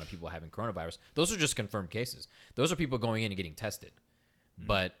X amount of people having coronavirus, those are just confirmed cases. Those are people going in and getting tested.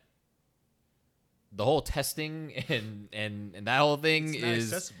 But the whole testing and that whole thing It's not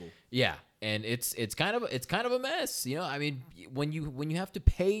is accessible. Yeah, and it's kind of a mess. I mean, when you have to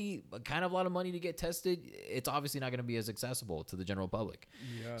pay kind of a lot of money to get tested, it's obviously not going to be as accessible to the general public.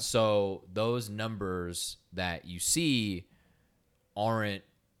 Yeah. So those numbers that you see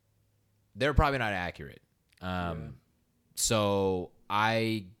they're probably not accurate. So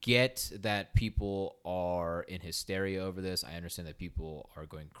I get that people are in hysteria over this. I understand that people are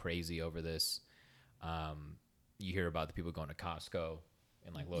going crazy over this. You hear about the people going to Costco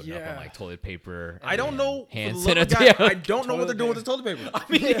and like loading up on like toilet paper. I don't know. Hand for the love of God, sanitizer. I don't know what they're doing with the toilet paper.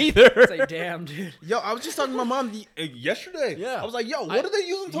 Me neither. It's like, damn, dude. Yo, I was just talking to my mom yesterday. Yeah. I was like, yo, what are they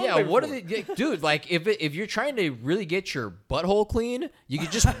using toilet Yeah, paper what for? are they, dude? Like, if you're trying to really get your butthole clean, you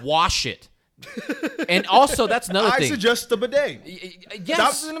could just wash it. And also, that's another I thing. suggest the bidet. Yes.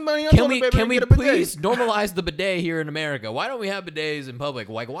 Stop spending money on Can toilet we paper can and we get a bidet. please normalize the bidet here in America? Why don't we have bidets in public?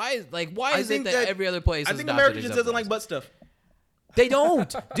 Like, why is it that every other place? I has think adopted Americans these just doesn't other like butt stuff. They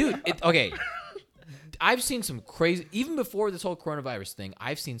don't, dude. Okay, I've seen some crazy. Even before this whole coronavirus thing,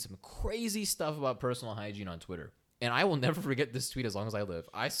 I've seen some crazy stuff about personal hygiene on Twitter, and I will never forget this tweet as long as I live.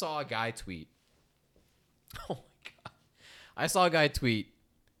 I saw a guy tweet. Oh my god! I saw a guy tweet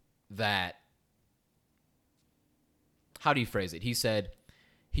that. How do you phrase it? He said,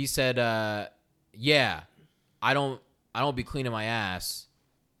 yeah, I don't be cleaning my ass.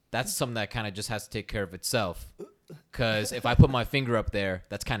 That's something that kind of just has to take care of itself. Because if I put my finger up there,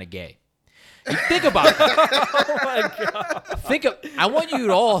 that's kind of gay. You think about that. Oh my god. I want you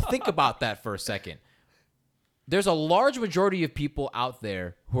to all think about that for a second. There's a large majority of people out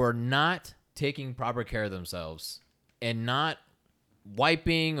there who are not taking proper care of themselves and not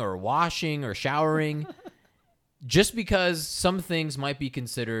wiping or washing or showering just because some things might be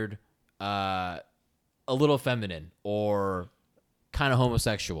considered a little feminine or kind of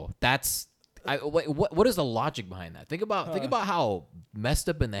homosexual. What is the logic behind that? Think about how messed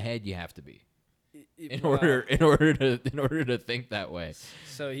up in the head you have to be in order to think that way.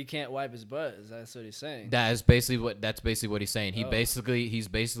 So he can't wipe his butt. Is that what he's saying? That's basically what he's saying. He's Oh.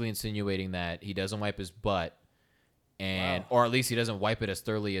 basically insinuating that he doesn't wipe his butt, and Wow. or at least he doesn't wipe it as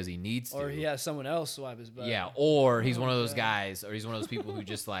thoroughly as he needs to. Or he has someone else wipe his butt. Yeah, or he's one of those God. guys, or he's one of those people who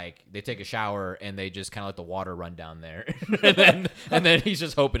just like they take a shower and they just kind of let the water run down there, and then he's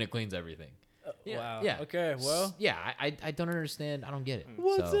just hoping it cleans everything. Wow. Yeah. Okay. Well. Yeah, I don't understand. I don't get it.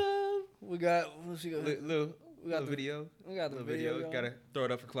 What's So, up? We got. What's we got? Little We got the video. We got the Little video. video. going. Gotta throw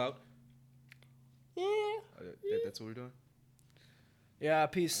it up for clout. Yeah. That's what we're doing. Yeah.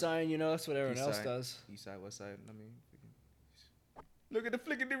 Peace sign. You know that's what everyone Peace else sign. does. East side, west side. I mean, look at the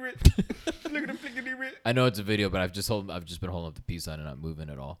flickity rip. Look at the flickity rip. I know it's a video, but I've just been holding up the peace sign and not moving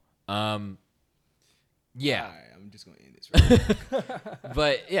at all. Yeah. Alright, I'm just gonna end this. Right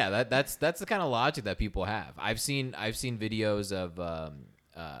But yeah, that's the kind of logic that people have. I've seen videos of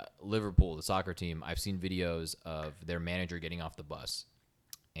Liverpool, the soccer team. I've seen videos of their manager getting off the bus,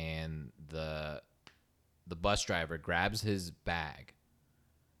 and the bus driver grabs his bag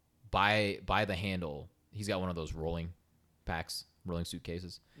by the handle. He's got one of those rolling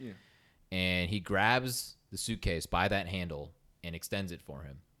suitcases, yeah. and he grabs the suitcase by that handle and extends it for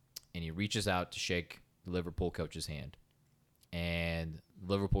him, and he reaches out to shake the Liverpool coach's hand. And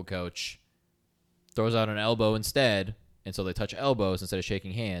the Liverpool coach throws out an elbow instead, and so they touch elbows instead of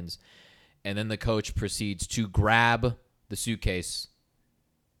shaking hands. And then the coach proceeds to grab the suitcase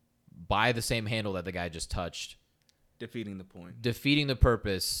by the same handle that the guy just touched, Defeating the point. defeating the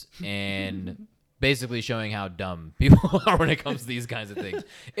purpose and basically showing how dumb people are when it comes to these kinds of things.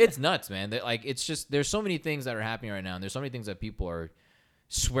 It's nuts, man. Like, it's just, there's so many things that are happening right now, and there's so many things that people are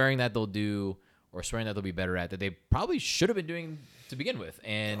swearing that they'll do or swearing that they'll be better at that they probably should have been doing to begin with.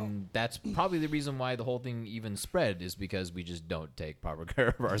 And that's probably the reason why the whole thing even spread, is because we just don't take proper care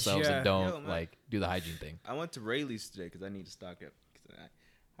of ourselves Yeah. and don't Yo, man. do the hygiene thing. I went to Rayleigh's today because I need to stock up. 'Cause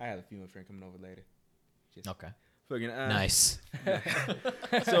I have a female friend coming over later. Just Okay. fucking Nice.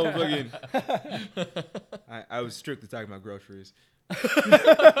 So fucking. I was strictly talking about groceries.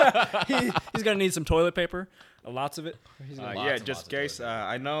 He's gonna need some toilet paper, lots of it. He's gonna, Lots Yeah, and just lots in of case. toilet paper.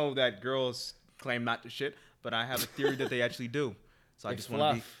 I know that girls claim not to shit, but I have a theory that they actually do. So I They just want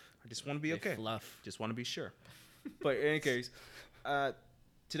to be. fluff. I just want to be They okay. fluff. Just want to be sure. But in any case,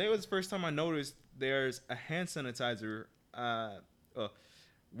 today was the first time I noticed there's a hand sanitizer,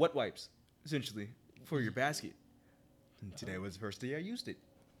 wet wipes, essentially, for your basket. And today was the first day I used it.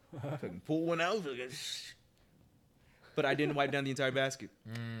 Fucking pull one out. But I didn't wipe down the entire basket.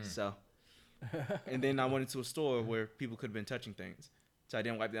 So, and then I went into a store where people could have been touching things. So I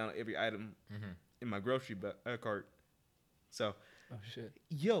didn't wipe down every item in my grocery cart. So, Oh shit.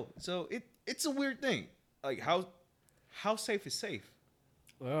 so it's a weird thing. Like how safe is safe?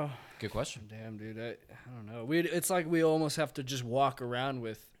 Well, Good question. damn, dude. I don't know. It's like we almost have to just walk around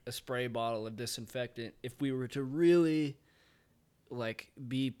with a spray bottle of disinfectant if we were to really,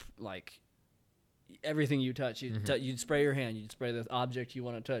 be everything you touch. You'd spray your hand. You'd spray the object you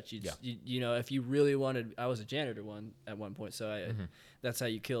want to touch. You know, if you really wanted. I was a janitor at one point, so that's how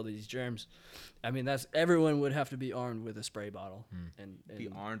you kill these germs. I mean, everyone would have to be armed with a spray bottle and Be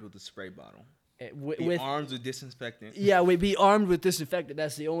armed with a spray bottle. with Be armed with disinfectant. Yeah, we'd be armed with disinfectant.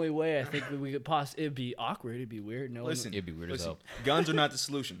 That's the only way I think we could possibly. It'd be awkward. It'd be weird. No Listen, It'd be weird as hell. guns are not the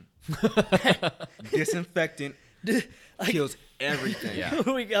solution. Disinfectant kills everything. Yeah.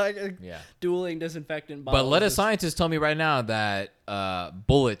 one. we got Yeah. dueling disinfectant But bottles. let a Just- scientist tell me right now that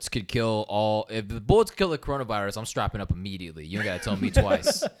bullets could kill all. If the bullets kill the coronavirus, I'm strapping up immediately. You don't gotta tell me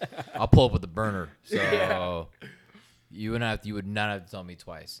twice. I'll pull up with the burner. So you would not have to tell me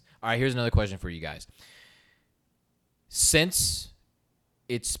twice. All right, here's another question for you guys. Since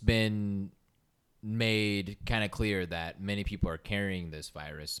it's been made kind of clear that many people are carrying this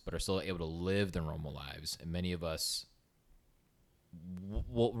virus but are still able to live their normal lives, and many of us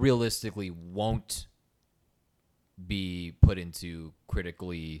realistically won't be put into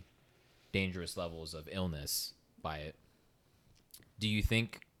critically dangerous levels of illness by it. Do you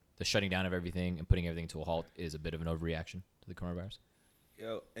think the shutting down of everything and putting everything to a halt is a bit of an overreaction to the coronavirus?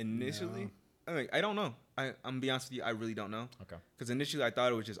 Initially, I don't know. I'm gonna be honest with you. I really don't know. Okay. Because initially I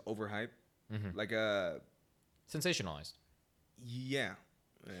thought it was just overhyped. Like Sensationalized. yeah.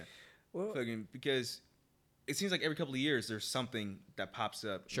 Well, Fucking because it seems like every couple of years there's something that pops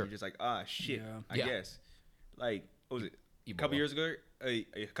up. Sure. And you're just like, ah, shit. Yeah. I Yeah. guess. Like, what was it? A Ebola.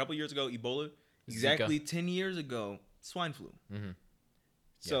 couple years ago, Ebola. Exactly 10 years ago, swine flu. Mhm.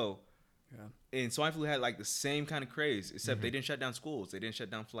 So, Yeah. and swine flu had like the same kind of craze, except Mm-hmm. they didn't shut down schools. They didn't shut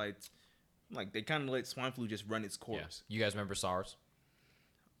down flights. Like, they kind of let swine flu just run its Yeah. course. You guys remember SARS?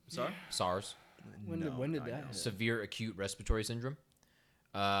 Sorry? SARS, When did I that don't. happen? severe acute respiratory syndrome.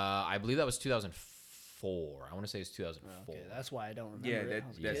 I believe that was 2004. I want to say it's 2004. Okay, that's why I don't remember. Yeah, it. I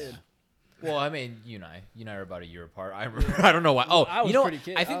was a that's- kid. Well, I mean, you and I are about a year apart. I remember, I don't know why. Oh, I was you know, pretty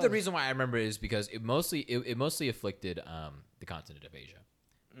kid. I think I the was- reason why I remember it is because it mostly afflicted the continent of Asia.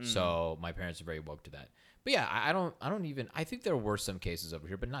 So my parents are very woke to that. But yeah, I don't even. I think there were some cases over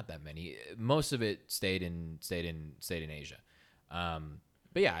here, but not that many. Most of it stayed in Asia.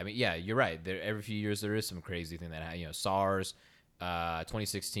 But yeah, I mean, yeah, you're right. There every few years there is some crazy thing that SARS,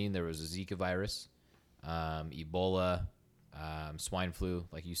 2016 there was a Zika virus, Ebola, swine flu,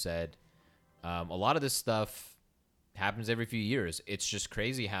 like you said. A lot of this stuff happens every few years. It's just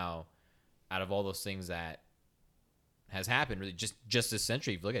crazy how, out of all those things that has happened, really just this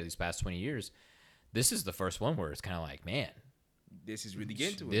century, if you look at these past 20 years, this is the first one where it's kind of like, man, This is really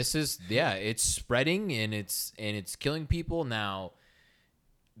getting to it. this is it's spreading and it's killing people. Now,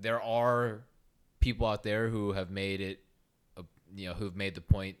 there are people out there who have made it, who've made the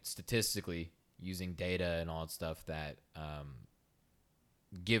point statistically using data and all that stuff that,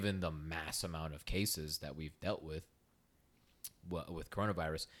 given the mass amount of cases that we've dealt with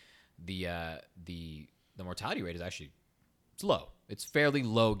coronavirus, the mortality rate is actually it's low. It's fairly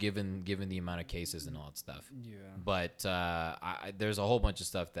low given the amount of cases and all that stuff. Yeah. But there's a whole bunch of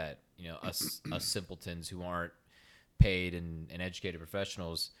stuff that us simpletons who aren't paid and educated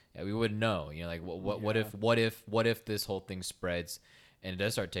professionals, we wouldn't know. Like what if this whole thing spreads and it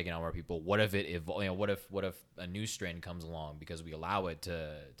does start taking on more people? What if what if a new strain comes along because we allow it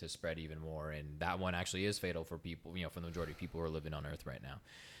to spread even more, and that one actually is fatal for people, for the majority of people who are living on Earth right now.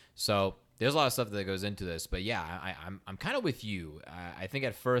 So there's a lot of stuff that goes into this, but yeah, I'm kind of with you. I think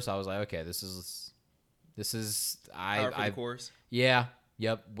at first I was like, okay, this is Par for the course. yeah.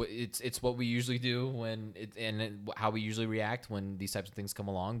 Yep, it's what we usually do how we usually react when these types of things come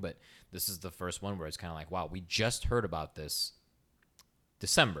along. But this is the first one where it's kind of like, wow, we just heard about this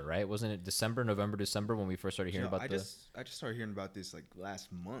December, right? Wasn't it November, December when we first started hearing about I this? just started hearing about this like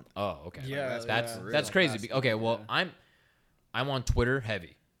last month. Oh, okay. Yeah, that's yeah. crazy. Last Okay, month, well, yeah. I'm on Twitter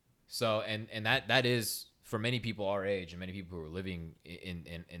heavy, so and that is for many people our age and many people who are living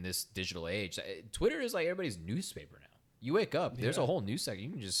in this digital age. Twitter is like everybody's newspaper now. You wake up, there's a whole news section.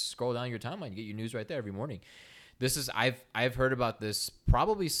 You can just scroll down your timeline, you get your news right there every morning. This is I've heard about this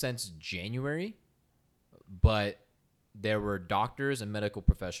probably since January, but there were doctors and medical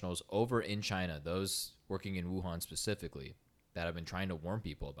professionals over in China, those working in Wuhan specifically, that have been trying to warn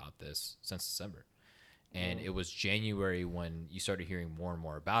people about this since December. And it was January when you started hearing more and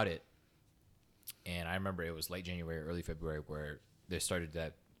more about it. And I remember it was late January, early February, where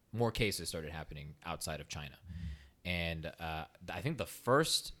more cases started happening outside of China. And I think the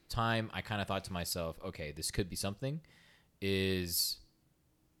first time I kind of thought to myself, okay, this could be something, is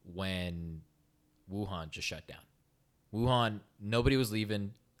when Wuhan just shut down. Wuhan, nobody was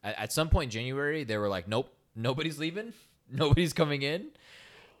leaving. At some point in January, they were like, nope, nobody's leaving. Nobody's coming in.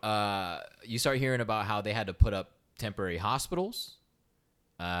 You start hearing about how they had to put up temporary hospitals.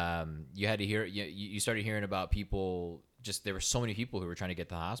 You started hearing about people, there were so many people who were trying to get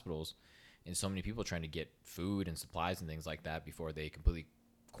to the hospitals and so many people trying to get food and supplies and things like that before they completely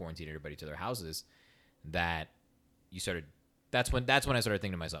quarantined everybody to their houses, that that's when I started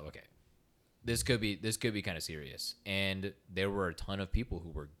thinking to myself, okay, this could be kind of serious. And there were a ton of people who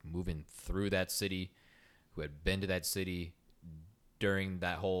were moving through that city, who had been to that city during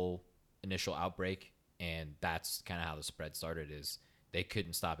that whole initial outbreak, and that's kind of how the spread started. Is they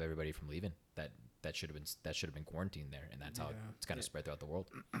couldn't stop everybody from leaving. That should have been quarantined there, and that's how it's kind of spread throughout the world.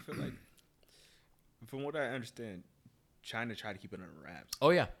 I feel like, from what I understand, China tried to keep it under wraps. Oh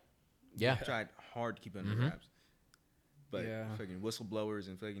yeah, yeah, Tried hard to keep it under wraps. But Yeah. fucking whistleblowers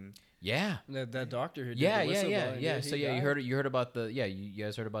and fucking yeah. That doctor who did Yeah. the whistleblowing, So he you died. heard about you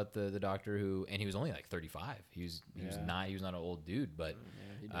guys heard about the doctor who, and he was only like 35. He was not an old dude, but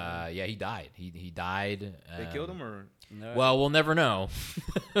he died. he died. He died. they killed him, or No. Well, we'll never know.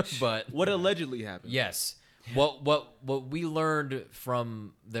 But what allegedly happened? yes, what we learned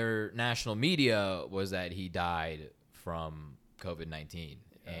from their national media was that he died from COVID-19,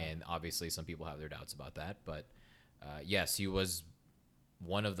 and obviously some people have their doubts about that, but. Yes, he was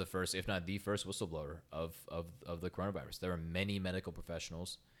one of the first, if not the first, whistleblower of the coronavirus. There are many medical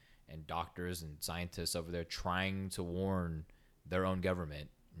professionals and doctors and scientists over there trying to warn their own government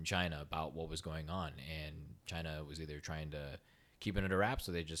in China about what was going on. And China was either trying to keep it under wraps,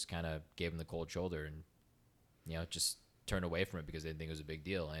 so they just kind of gave them the cold shoulder and, you know, just turned away from it because they didn't think it was a big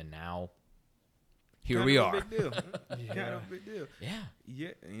deal. And now here Kind we of a are. Big deal. Kind of a big deal. Yeah. Yeah,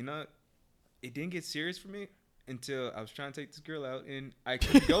 you know, it didn't get serious for me until I was trying to take this girl out and I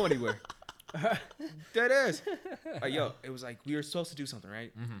couldn't go anywhere. Dead ass. Like, yo, it was like we were supposed to do something,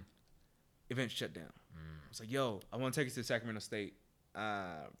 right? Mm-hmm. Event shut down. It's like, yo, I want to take us to Sacramento State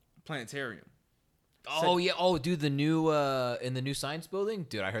Planetarium. Oh yeah. Oh, dude, the new in the new science building,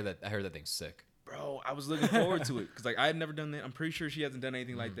 dude. I heard that thing's sick. Bro, I was looking forward to it because like I had never done that. I'm pretty sure she hasn't done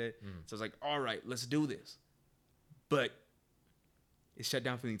anything like that. So I was like, all right, let's do this. But it shut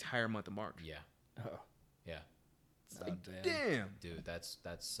down for the entire month of March. Yeah. Oh, Yeah. Like, damn. damn. Dude,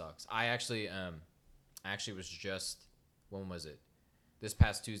 that sucks. I actually was just, when was it? This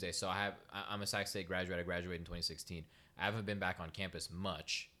past Tuesday. So I'm a Sac State graduate. I graduated in 2016. I haven't been back on campus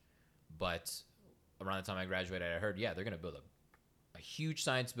much, but around the time I graduated, I heard, yeah, they're gonna build a huge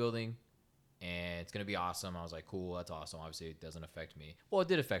science building, and it's gonna be awesome. I was like, cool, that's awesome. Obviously, it doesn't affect me. Well, it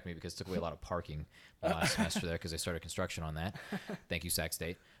did affect me because it took away a lot of parking my last semester there because they started construction on that. Thank you, Sac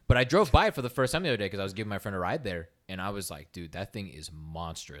State. But I drove by it for the first time the other day because I was giving my friend a ride there, and I was like, dude, that thing is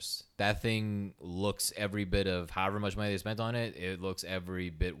monstrous. That thing looks every bit of however much money they spent on it. It looks every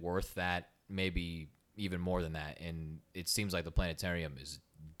bit worth that, maybe even more than that. And it seems like the planetarium is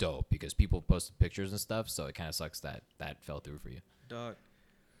dope because people posted pictures and stuff, so it kind of sucks that fell through for you. Dog,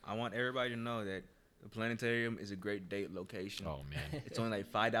 I want everybody to know that the planetarium is a great date location. Oh man. It's only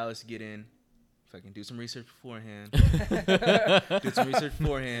like $5 to get in. Fucking do some research beforehand.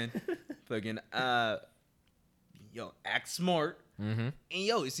 Fucking yo, act smart. Mm-hmm. And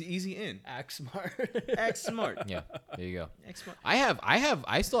yo, it's an easy in. Act smart. Act smart. Yeah, there you go. Act smart.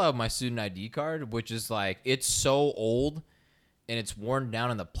 I still have my student ID card, which is like, it's so old and it's worn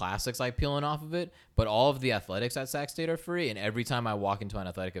down and the plastic's like peeling off of it, but all of the athletics at Sac State are free, and every time I walk into an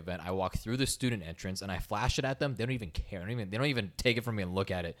athletic event, I walk through the student entrance and I flash it at them. They don't even care. They don't even take it from me and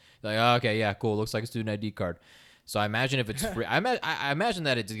look at it. They're like, oh, okay, yeah, cool, looks like a student ID card. So I imagine if it's free, I imagine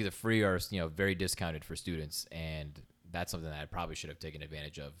that it's either free or, you know, very discounted for students, and that's something that I probably should have taken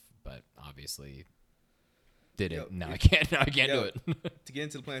advantage of, but obviously didn't. Yo, Now I can't do it. To get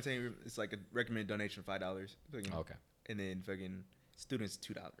into the planetarium, it's like a recommended donation of $5. Fucking, Okay. And then fucking students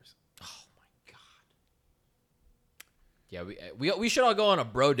 $2. Oh my god. Yeah, we should all go on a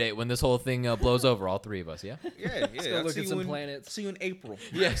bro date when this whole thing blows over. All three of us. Yeah. Yeah, Let's yeah. go I'll look see at you some in- planets. See you in April.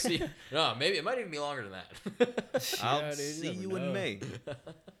 Yeah. See, no, maybe it might even be longer than that. I'll dude, you see never you in know. May.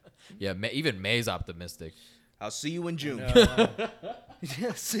 Yeah, even May's optimistic. I'll see you in June.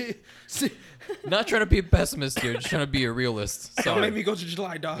 Yeah, see. Not trying to be a pessimist here, just trying to be a realist. Don't Sorry. make me go to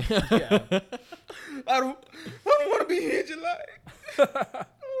July, dog. Yeah. I don't want to be here in July. I don't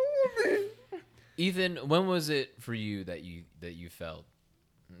wanna be. Ethan, when was it for you that you felt,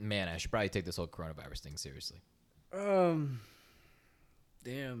 man, I should probably take this whole coronavirus thing seriously? Damn.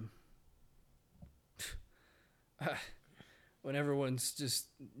 When everyone's just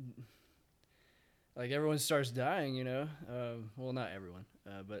like everyone starts dying, you know. Well, not everyone,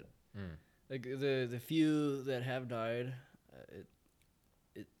 but like the few that have died,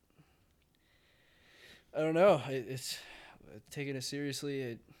 it I don't know. It's taking it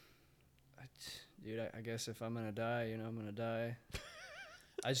seriously. Dude, I guess if I'm gonna die, you know, I'm gonna die.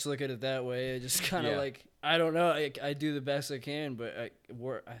 I just look at it that way. I just kind of Yeah. like, I don't know. I do the best I can, but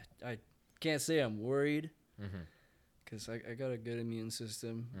I can't say I'm worried because I got a good immune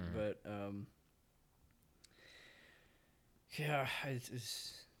system. But yeah,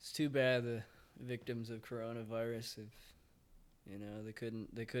 it's too bad the victims of coronavirus they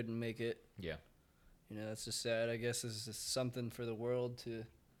couldn't make it. Yeah. You know, that's just sad. I guess this is something for the world to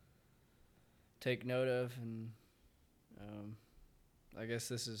take note of, and I guess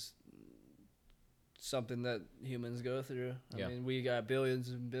this is something that humans go through. Yeah. I mean, we got billions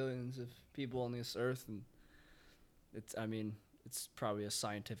and billions of people on this earth, and it's probably a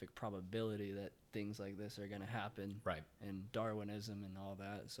scientific probability that things like this are going to happen. Right. And Darwinism and all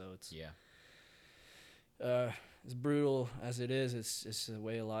that. So it's Yeah. as brutal as it is, it's a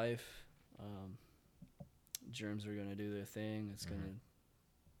way of life. Germs are going to do their thing. It's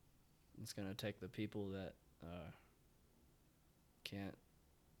gonna take the people that can't,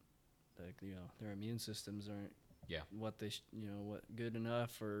 like, you know, their immune systems aren't what they what good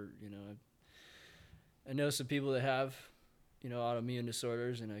enough, or, you know, I know some people that have, you know, autoimmune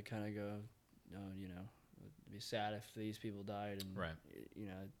disorders, and I kind of go, you know, it'd be sad if these people died, and Right. you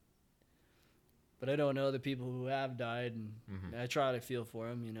know, but I don't know the people who have died, and Mhm. I try to feel for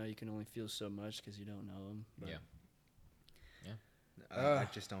them. You know, you can only feel so much because you don't know them. Yeah. I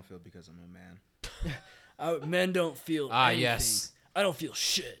just don't feel because I'm a man. Men don't feel anything. Yes. I don't feel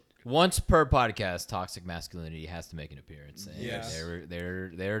shit. Once per podcast, toxic masculinity has to make an appearance. And Yes. there it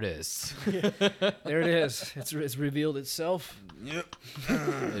is. There it is. It's revealed itself. Yep.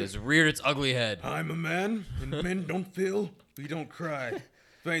 It has reared its ugly head. I'm a man, and men don't feel. We don't cry.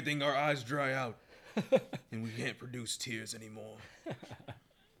 If anything, our eyes dry out, and we can't produce tears anymore.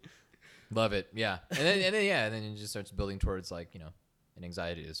 Love it. Yeah. And then it just starts building towards like, an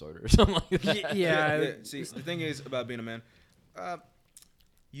anxiety disorder or something like that. Yeah. See, the thing is about being a man,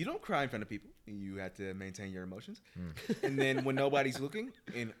 you don't cry in front of people. You have to maintain your emotions. And then when nobody's looking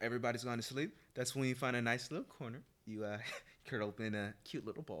and everybody's gone to sleep, that's when you find a nice little corner. You curl up in a cute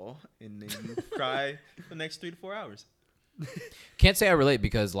little ball, and then you cry for the next 3 to 4 hours. Can't say I relate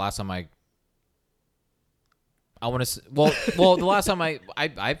because last time I want to. Well, the last time I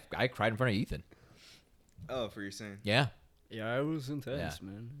cried in front of Ethan. Oh, for your saying. Yeah, Yeah, it was intense, Yeah.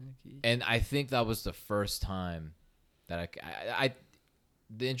 man. and I think that was the first time that I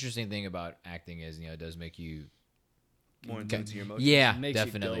the interesting thing about acting is it does make you More in tune to your emotions. yeah, It makes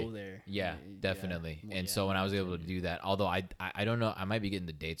definitely. you go there. Yeah, definitely. Well, And yeah, so when I was able to definitely. do that, although I don't know, I might be getting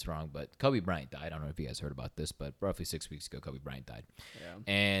the dates wrong, but Kobe Bryant died. I don't know if you guys heard about this, but roughly 6 weeks ago, Kobe Bryant died. Yeah.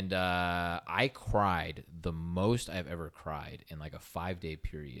 And I cried the most I've ever cried in like a 5-day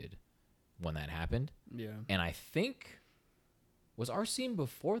period when that happened. Yeah. And I think, was our scene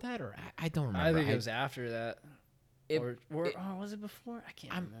before that, or I don't remember. I think it was after that. It- or it- was it before? I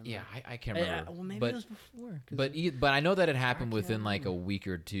can't remember. Yeah, I can't remember. Well, maybe but, it was before. 'cause but I know that it happened can't within like a remember. week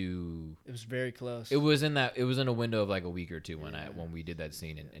or two. it was very close. It was in a window of like a week or two when we did that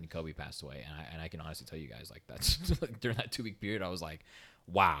scene and Kobe passed away, and I can honestly tell you guys like that's during that 2-week period I was like,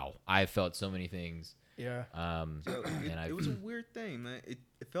 wow, I felt so many things. Yeah. So And it was a weird thing, man. It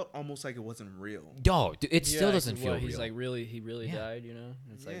felt almost like it wasn't real. Yo, dude, it still Yeah, doesn't 'cause feel He's real. like he really Yeah. died. You know.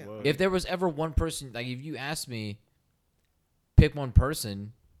 It's like Yeah. whoa. If there was ever one person, like if you asked me, pick one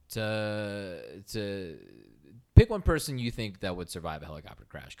person to pick one person you think that would survive a helicopter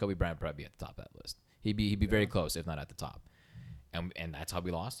crash, Kobe Bryant would probably be at the top of that list. He'd be very close, if not at the top. And that's how we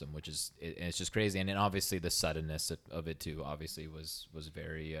lost him, which is and it's just crazy. And then obviously the suddenness of it too, obviously was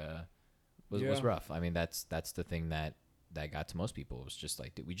very was Yeah. rough. I mean that's the thing that got to most people. It was just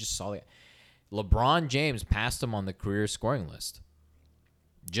like, dude, we just saw it. LeBron James passed him on the career scoring list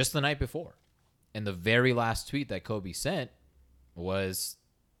just the night before. And the very last tweet that Kobe sent was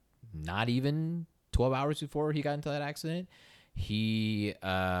not even 12 hours before he got into that accident. He,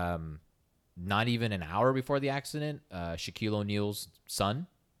 not even an hour before the accident, Shaquille O'Neal's son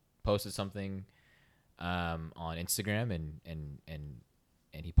posted something on Instagram, and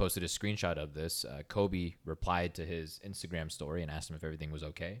he posted a screenshot of this. Kobe replied to his Instagram story and asked him if everything was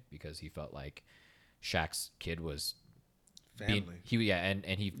okay because he felt like Shaq's kid was Family.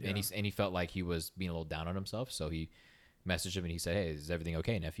 he felt like he was being a little down on himself. So he messaged him and he said, "Hey, is everything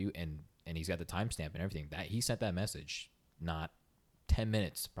okay, nephew?" And he's got the timestamp and everything. That he sent that message not 10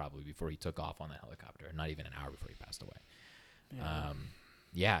 minutes probably before he took off on the helicopter, not even an hour before he passed away.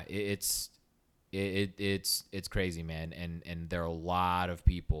 Yeah. It's crazy, man. And there are a lot of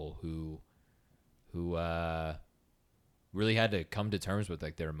people who really had to come to terms with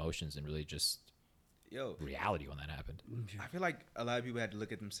like their emotions and really just Yo, reality when that happened. I feel like a lot of people had to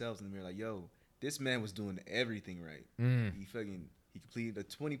look at themselves in the mirror like, yo, this man was doing everything right. He completed a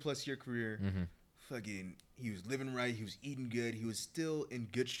 20+ year career. He was living right. He was eating good. He was still in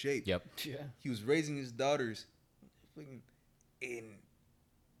good shape. Yep. Yeah. He was raising his daughters. And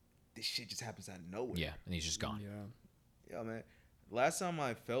this shit just happens out of nowhere. Yeah, and he's just gone. Yeah. Yeah, man. Last time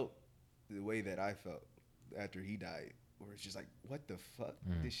I felt the way that I felt after he died, where it's just like, what the fuck?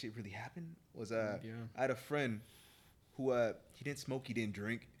 This shit really happened? Was I had a friend who he didn't smoke, he didn't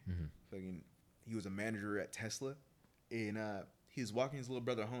drink. He was a manager at Tesla, and he was walking his little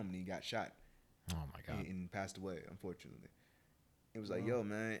brother home, and he got shot. Oh my god. And passed away, unfortunately. It was like, yo,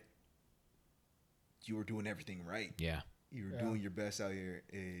 man, you were doing everything right. Yeah. You were doing your best out here,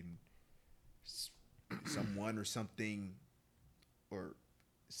 and someone or something or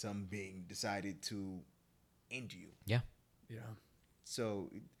some being decided to end you. Yeah. Yeah. So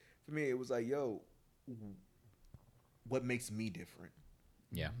for me, it was like, yo, what makes me different?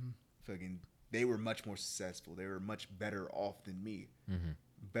 Yeah. Fucking, they were much more successful. They were much better off than me.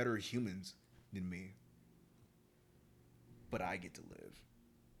 Better humans than me. But I get to live.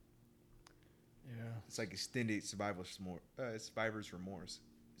 Yeah. It's like extended survivor's remorse.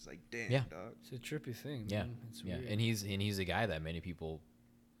 It's like, damn, Yeah. dog. It's a trippy thing. Yeah. Man. It's Yeah. weird. And he's a guy that many people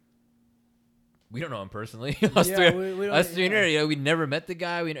we don't know him personally. us Yeah, three, we don't- us three in yeah. there, you know, we never met the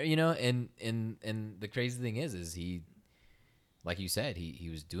guy. We, you know, and the crazy thing is he, like you said, he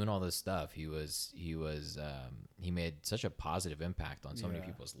was doing all this stuff. He made such a positive impact on so many Yeah,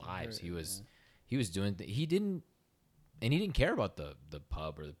 people's lives. very, He was doing, he didn't care about the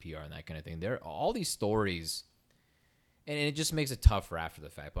pub or the PR and that kind of thing. There, all these stories, and it just makes it tough for after the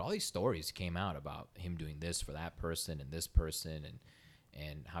fact. But all these stories came out about him doing this for that person and this person,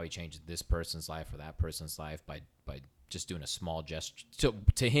 and how he changed this person's life or that person's life by just doing a small gesture.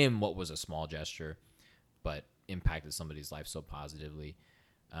 To him, what was a small gesture, but impacted somebody's life so positively.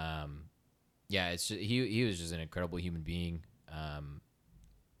 Yeah, it's just, he was just an incredible human being.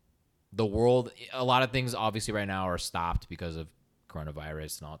 The world, a lot of things obviously right now are stopped because of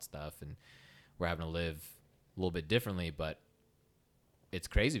coronavirus and all that stuff, and we're having to live a little bit differently. But it's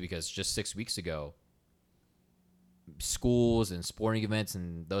crazy because just 6 weeks ago, schools and sporting events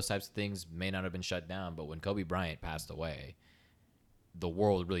and those types of things may not have been shut down, but when Kobe Bryant passed away, the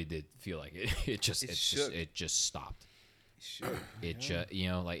world really did feel like it just stopped. You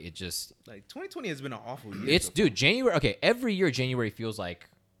know, like it just, Like 2020 has been an awful year. it's so dude, January. Okay, every year January feels like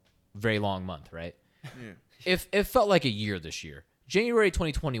a very long month, right? far. Yeah. If it felt like a year this year, January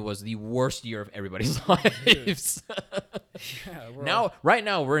 2020 was the worst year of everybody's lives. Yeah, we're Right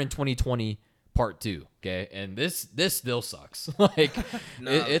now we're in 2020 part 2, okay, and this still sucks. Like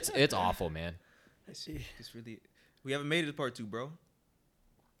Nah. it's awful, man. It's really. We haven't made it to part 2, bro.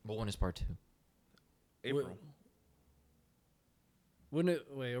 But when is part 2? April. Wouldn't it?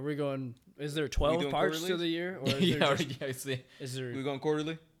 Wait, are we going? Is there 12 doing parts to quarterlies? the year, or is Yeah, there just, yeah, I see. is there We going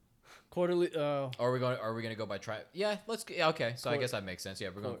quarterly? quarterly? Are we going to go by Yeah, let's. Yeah, okay, so I Quar- guess that makes sense. Yeah,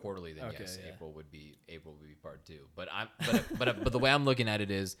 if we're going Quar- quarterly. Then okay, yes, yeah. April would be part 2. But but the way I'm looking at it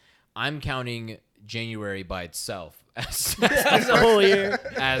is, I'm counting January by itself as That's the whole year.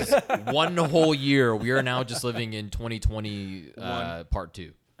 as one whole year. We are now just living in 2020 part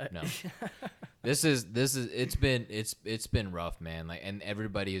 2. No, this is it's been rough, man. Like, and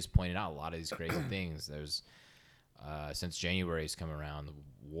everybody has pointed out a lot of these crazy things. There's since January's come around, the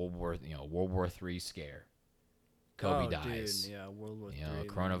World War III scare. Kobe dies. Dude, yeah, World War You know, III.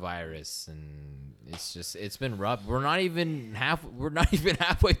 coronavirus, and it's been rough. We're not even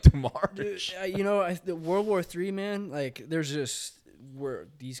halfway through March. Dude, you know, the World War III, man. Like, there's just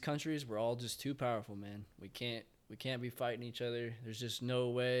these countries. We're all just too powerful, man. We can't be fighting each other. There's just no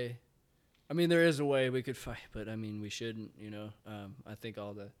way. I mean, there is a way we could fight, but I mean, we shouldn't. You know, I think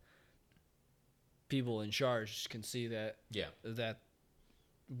all the people in charge can see that Yeah.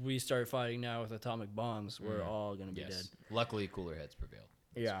 we start fighting now with atomic bombs, we're all gonna be dead. Luckily, cooler heads prevailed.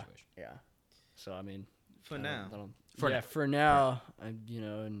 in this situation. Yeah. So I mean, For I now. don't- For yeah, now. for now,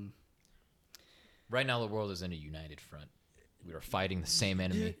 and Right now, the world is in a united front. We are fighting the same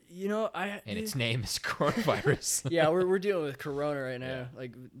enemy, you know, and its name is coronavirus. yeah, we're dealing with Corona right now. Yeah.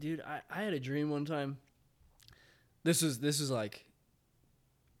 Like, dude, I had a dream one time. This is like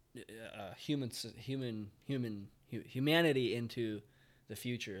humanity into the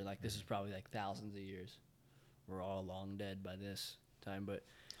future. Like, this is probably like thousands of years. We're all long dead by this time, but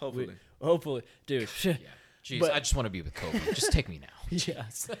Hopefully. hopefully, dude. Yeah. Jeez, But- I just want to be with Kobe. Just take me now.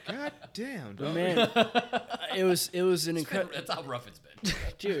 Yes, God damn, but dog. man, it was an incredible. That's how rough it's been.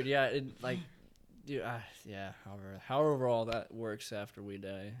 Dude, yeah, like, dude, yeah. However, all that works after we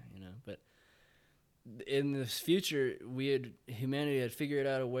die, you know. But in this future, humanity had figured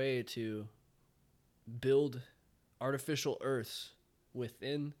out a way to build artificial Earths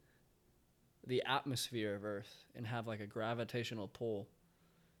within the atmosphere of Earth and have like a gravitational pull.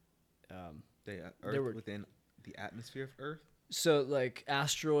 Earth were- within the atmosphere of Earth. So like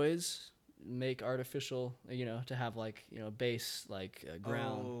asteroids make artificial, you know, to have like, you know, base like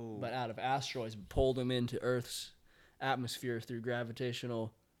ground, Oh. but out of asteroids pull them into Earth's atmosphere through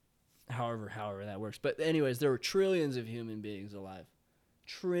gravitational, however that works. But anyways, there were trillions of human beings alive,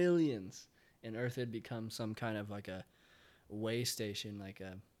 trillions, and Earth had become some kind of like a way station, like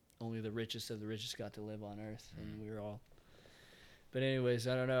only the richest of the richest got to live on Earth, and we were all. But anyways,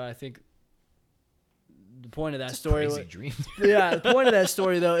 I don't know. I think the point of that story. Crazy dream. Yeah, the point of that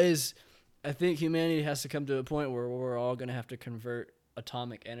story though is, I think humanity has to come to a point where we're all gonna have to convert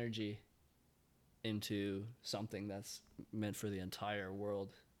atomic energy into something that's meant for the entire world,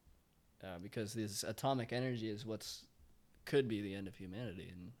 because this atomic energy is could be the end of humanity,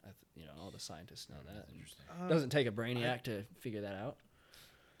 and you know, all the scientists know that. Interesting. It doesn't take a brainiac to figure that out.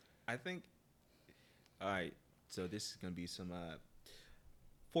 I think. All right, so this is gonna be some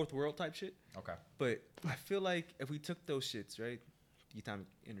fourth world type shit. Okay. But I feel like if we took those shits, right, the atomic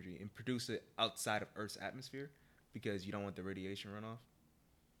energy, and produce it outside of Earth's atmosphere, because you don't want the radiation runoff,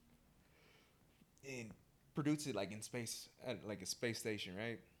 and produced it like in space, at like a space station,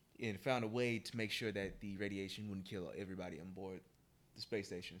 right? And found a way to make sure that the radiation wouldn't kill everybody on board the space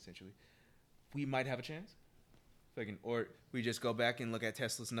station. Essentially, we might have a chance. Or we just go back and look at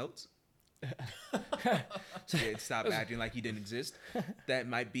Tesla's notes. Stop acting like he didn't exist. That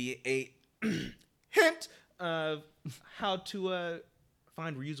might be a hint of how to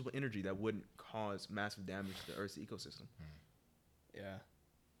find reusable energy that wouldn't cause massive damage to the Earth's ecosystem. Yeah.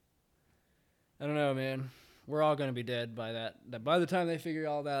 I don't know, man. We're all gonna be dead by that. By the time they figure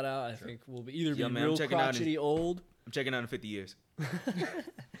all that out, I think we'll be either Man, real crotchety old. I'm checking out in 50 years.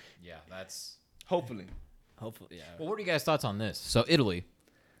 Yeah, that's. Hopefully. Hopefully, yeah. Well, what are you guys' thoughts on this? So Italy,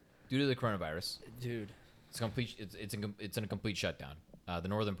 due to the coronavirus, Dude. it's complete. It's in a complete shutdown. The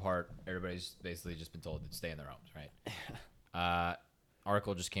northern part, everybody's basically just been told to stay in their homes, right?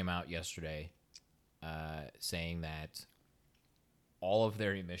 Article just came out yesterday, saying that all of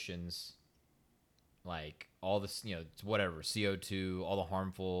their emissions, like all this, whatever CO2, all the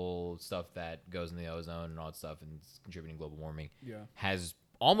harmful stuff that goes in the ozone and all that stuff, and it's contributing to global warming, has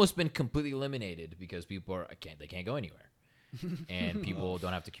almost been completely eliminated because people they can't go anywhere. And people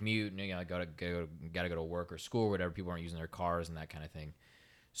don't have to commute, and gotta go to work or school or whatever. People aren't using their cars and that kind of thing.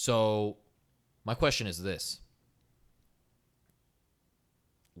 So my question is this: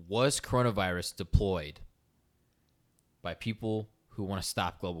 was coronavirus deployed by people who want to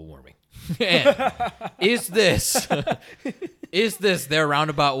stop global warming? And is this their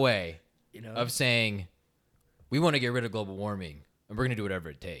roundabout way of saying we want to get rid of global warming and we're going to do whatever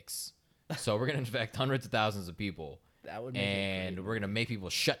it takes? So we're going to infect hundreds of thousands of people. That would make and we're going to make people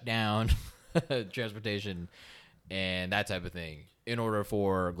shut down transportation and that type of thing in order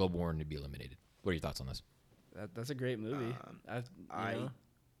for global warming to be eliminated. What are your thoughts on this? That's a great movie. I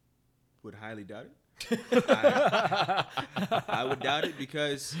would highly doubt it. I would doubt it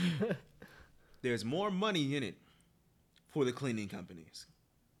because there's more money in it for the cleaning companies.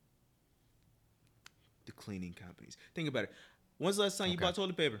 The cleaning companies. Think about it. When's the last time you bought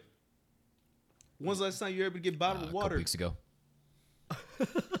toilet paper? When's the last time you were able to get bottled water? A couple weeks ago.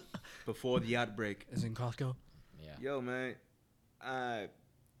 Before the outbreak. Is it in Costco? Yeah. Yo, man.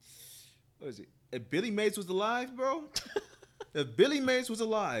 What is it? If Billy Mays was alive, bro. If Billy Mays was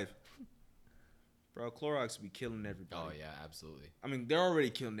alive, bro, Clorox would be killing everybody. Oh yeah, absolutely. I mean, they're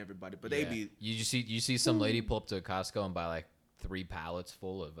already killing everybody, but they be. You see some lady pull up to Costco and buy like 3 pallets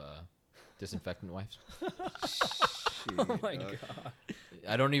full of disinfectant wipes. Shit, Oh my god.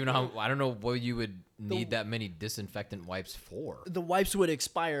 I don't even know I don't know what you would need that many disinfectant wipes for. The wipes would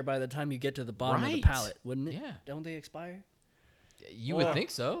expire by the time you get to the bottom of the Right. pallet, wouldn't it? Yeah. Don't they expire? You would think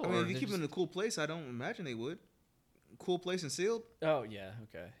so. I or mean, if you they're keep them in just- a cool place, I don't imagine they would. Cool place and sealed. Oh yeah.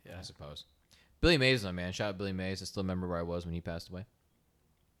 Okay. Yeah. I suppose. Billy Mays, though, man. Shout out Billy Mays. I still remember where I was when he passed away.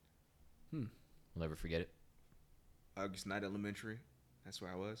 I'll never forget it. August Night Elementary. That's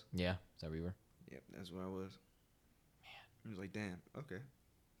where I was. Yeah, is that where you were? Yep, that's where I was. Man, I was like, damn, okay,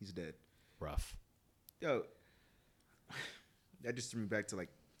 he's dead. Rough. Yo, that just threw me back to like,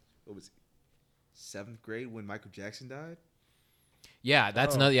 what was it, 7th grade when Michael Jackson died? Yeah,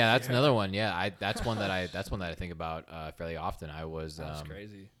 that's another. Yeah, that's another one. Yeah, that's one that I think about fairly often. I was. That's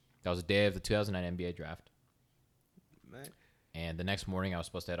crazy. That was the day of the 2009 NBA draft, Man, and the next morning I was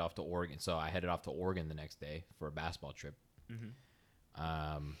supposed to head off to Oregon. So I headed off to Oregon the next day for a basketball trip.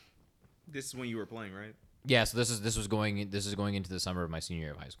 this is when you were playing, right? Yeah, so this is going into the summer of my senior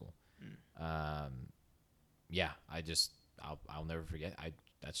year of high school. Yeah, I'll never forget.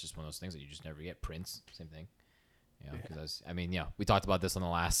 That's just one of those things that you just never forget. Prince, same thing. Because we talked about this on the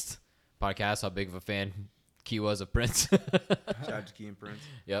last podcast, how big of a fan Key was of Prince. Shout out to Key and Prince.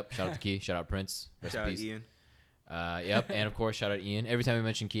 Yep, shout out to Key, shout out Prince. Rest Shout in out peace. Ian. Yep, and of course shout out Ian. Every time we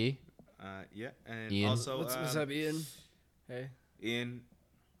mention Key, Yeah, and Ian. also What's up, Ian? Hey. Ian,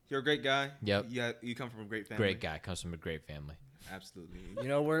 you're a great guy. Yep. Yeah, you come from a great family. great guy, comes from a great family. Absolutely. You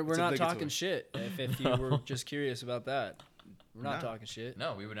know, we're It's not obligatory. talking shit. If you were just curious about that, we're not Nah. talking shit.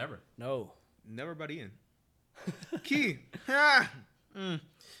 No, we would never. No. Never about Ian. Key. Ha!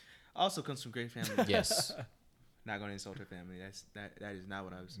 Also comes from great family. Yes. Not going to insult her family. That is not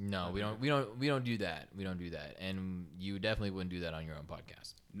what I was. No, we don't do that. We don't do that. And you definitely wouldn't do that on your own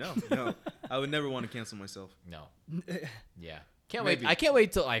podcast. No. I would never want to cancel myself. No. Yeah. Can't Maybe. wait. I can't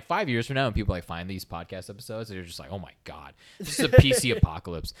wait till like 5 years from now when people like find these podcast episodes and they're just like, oh my God, this is a PC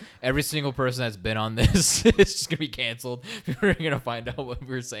apocalypse. Every single person that's been on this is just gonna be canceled. People are gonna find out what we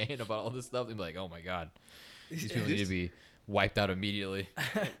were saying about all this stuff. They'll be like, oh my God, these people need to be wiped out immediately.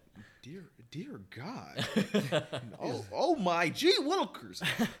 Dear God. oh my G Willikers.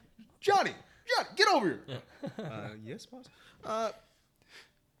 Johnny, get over here. Yes, boss.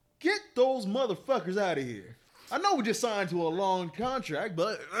 Get those motherfuckers out of here. I know we just signed to a long contract,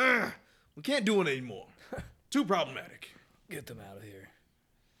 but we can't do it anymore. Too problematic. Get them out of here.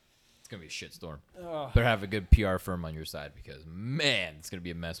 It's gonna be a shitstorm. Oh. Better have a good PR firm on your side because man, it's gonna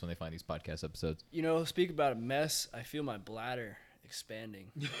be a mess when they find these podcast episodes. You know, speak about a mess. I feel my bladder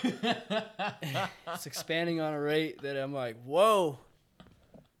expanding. It's expanding on a rate that I'm like, whoa.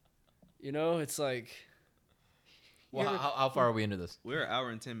 You know, it's like. Well, how far are we into this? We're an hour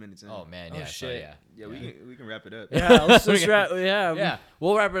and 10 minutes in. Oh man, Oh, yeah, so, shit. yeah. Yeah, we can wrap it up. Yeah, let's wrap. Yeah, Yeah,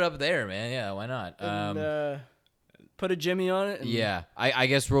 we'll wrap it up there, man. Yeah, why not? And, put a Jimmy on it. And Yeah, I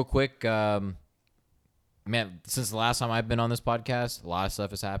guess real quick, man, since the last time I've been on this podcast, a lot of stuff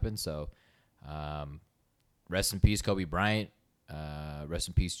has happened. So, rest in peace, Kobe Bryant. Rest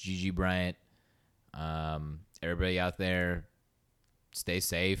in peace, Gigi Bryant. Everybody out there, stay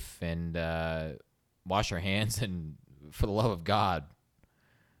safe and wash your hands. And for the love of God,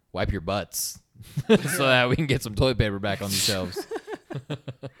 wipe your butts so that we can get some toilet paper back on these shelves.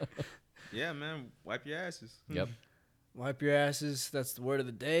 Yeah, man. Wipe your asses. Yep. Wipe your asses. That's the word of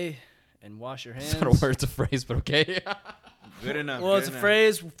the day. And wash your hands. It's not a word, it's a phrase, but okay. Good enough. Well, good it's a enough.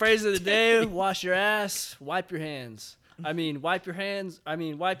 phrase. Phrase of the day. Wash your ass. Wipe your hands. I mean, wipe your hands. I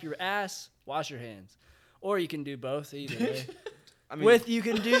mean, wipe your ass. Wash your hands. Or you can do both. Either way. I mean, You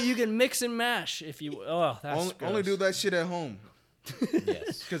can mix and mash if you. Oh, that's only do that shit at home.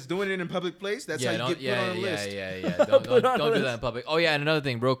 Yes. Because doing it in a public place, that's how you get put on a list. Yeah. Don't Put on a do list. that in public. Oh yeah, and another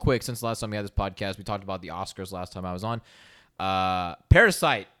thing, real quick, since the last time we had this podcast, we talked about the Oscars last time I was on.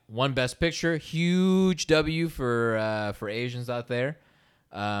 Parasite won Best Picture, huge W for Asians out there.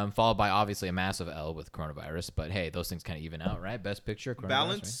 Followed by obviously a massive L with coronavirus, but hey, those things kind of even out, right? Best Picture,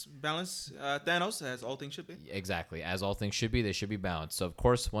 coronavirus, Balance. Thanos, as all things should be. right? Exactly, as all things should be, they should be balanced. So of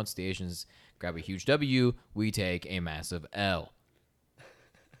course, once the Asians grab a huge W, we take a massive L.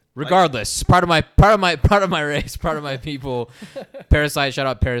 Regardless, part of my race, part of my people. Parasite, shout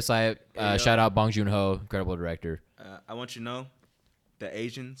out Parasite. Shout out Bong Joon-ho, incredible director. I want you to know that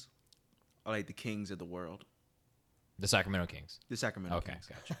Asians are like the kings of the world. The Sacramento Kings. The Sacramento Okay, Kings.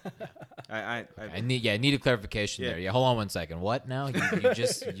 gotcha. I need a clarification Yeah. there. Yeah, hold on one second. What now? You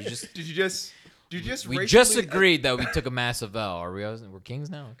just Did you just we racially- just agreed that we took a massive L. Are we're kings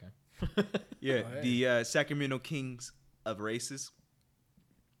now? Okay. Yeah, Oh, hey. the Sacramento Kings of races.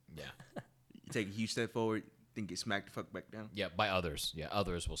 Yeah. You take a huge step forward, then get smacked the fuck back down. Yeah, by others. Yeah,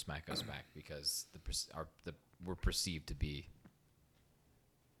 others will smack us back because we're perceived to be.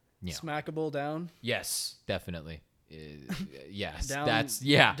 Yeah. Smackable down. Yes, definitely. Yes, Down. that's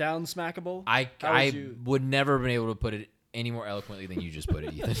yeah. Down smackable. I How would you- would never have been able to put it any more eloquently than you just put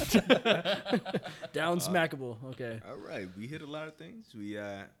it, Ethan. Down smackable. Okay. All right, we hit a lot of things. We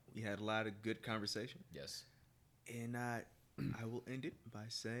had a lot of good conversation, Yes. and I will end it by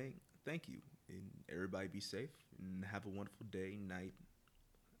saying thank you, and everybody be safe and have a wonderful day, night,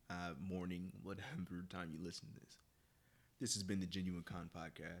 morning, whatever time you listen to this. This has been the Genuine Con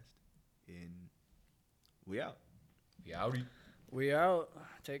Podcast, and we out. Yeah. We out.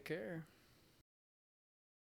 Take care.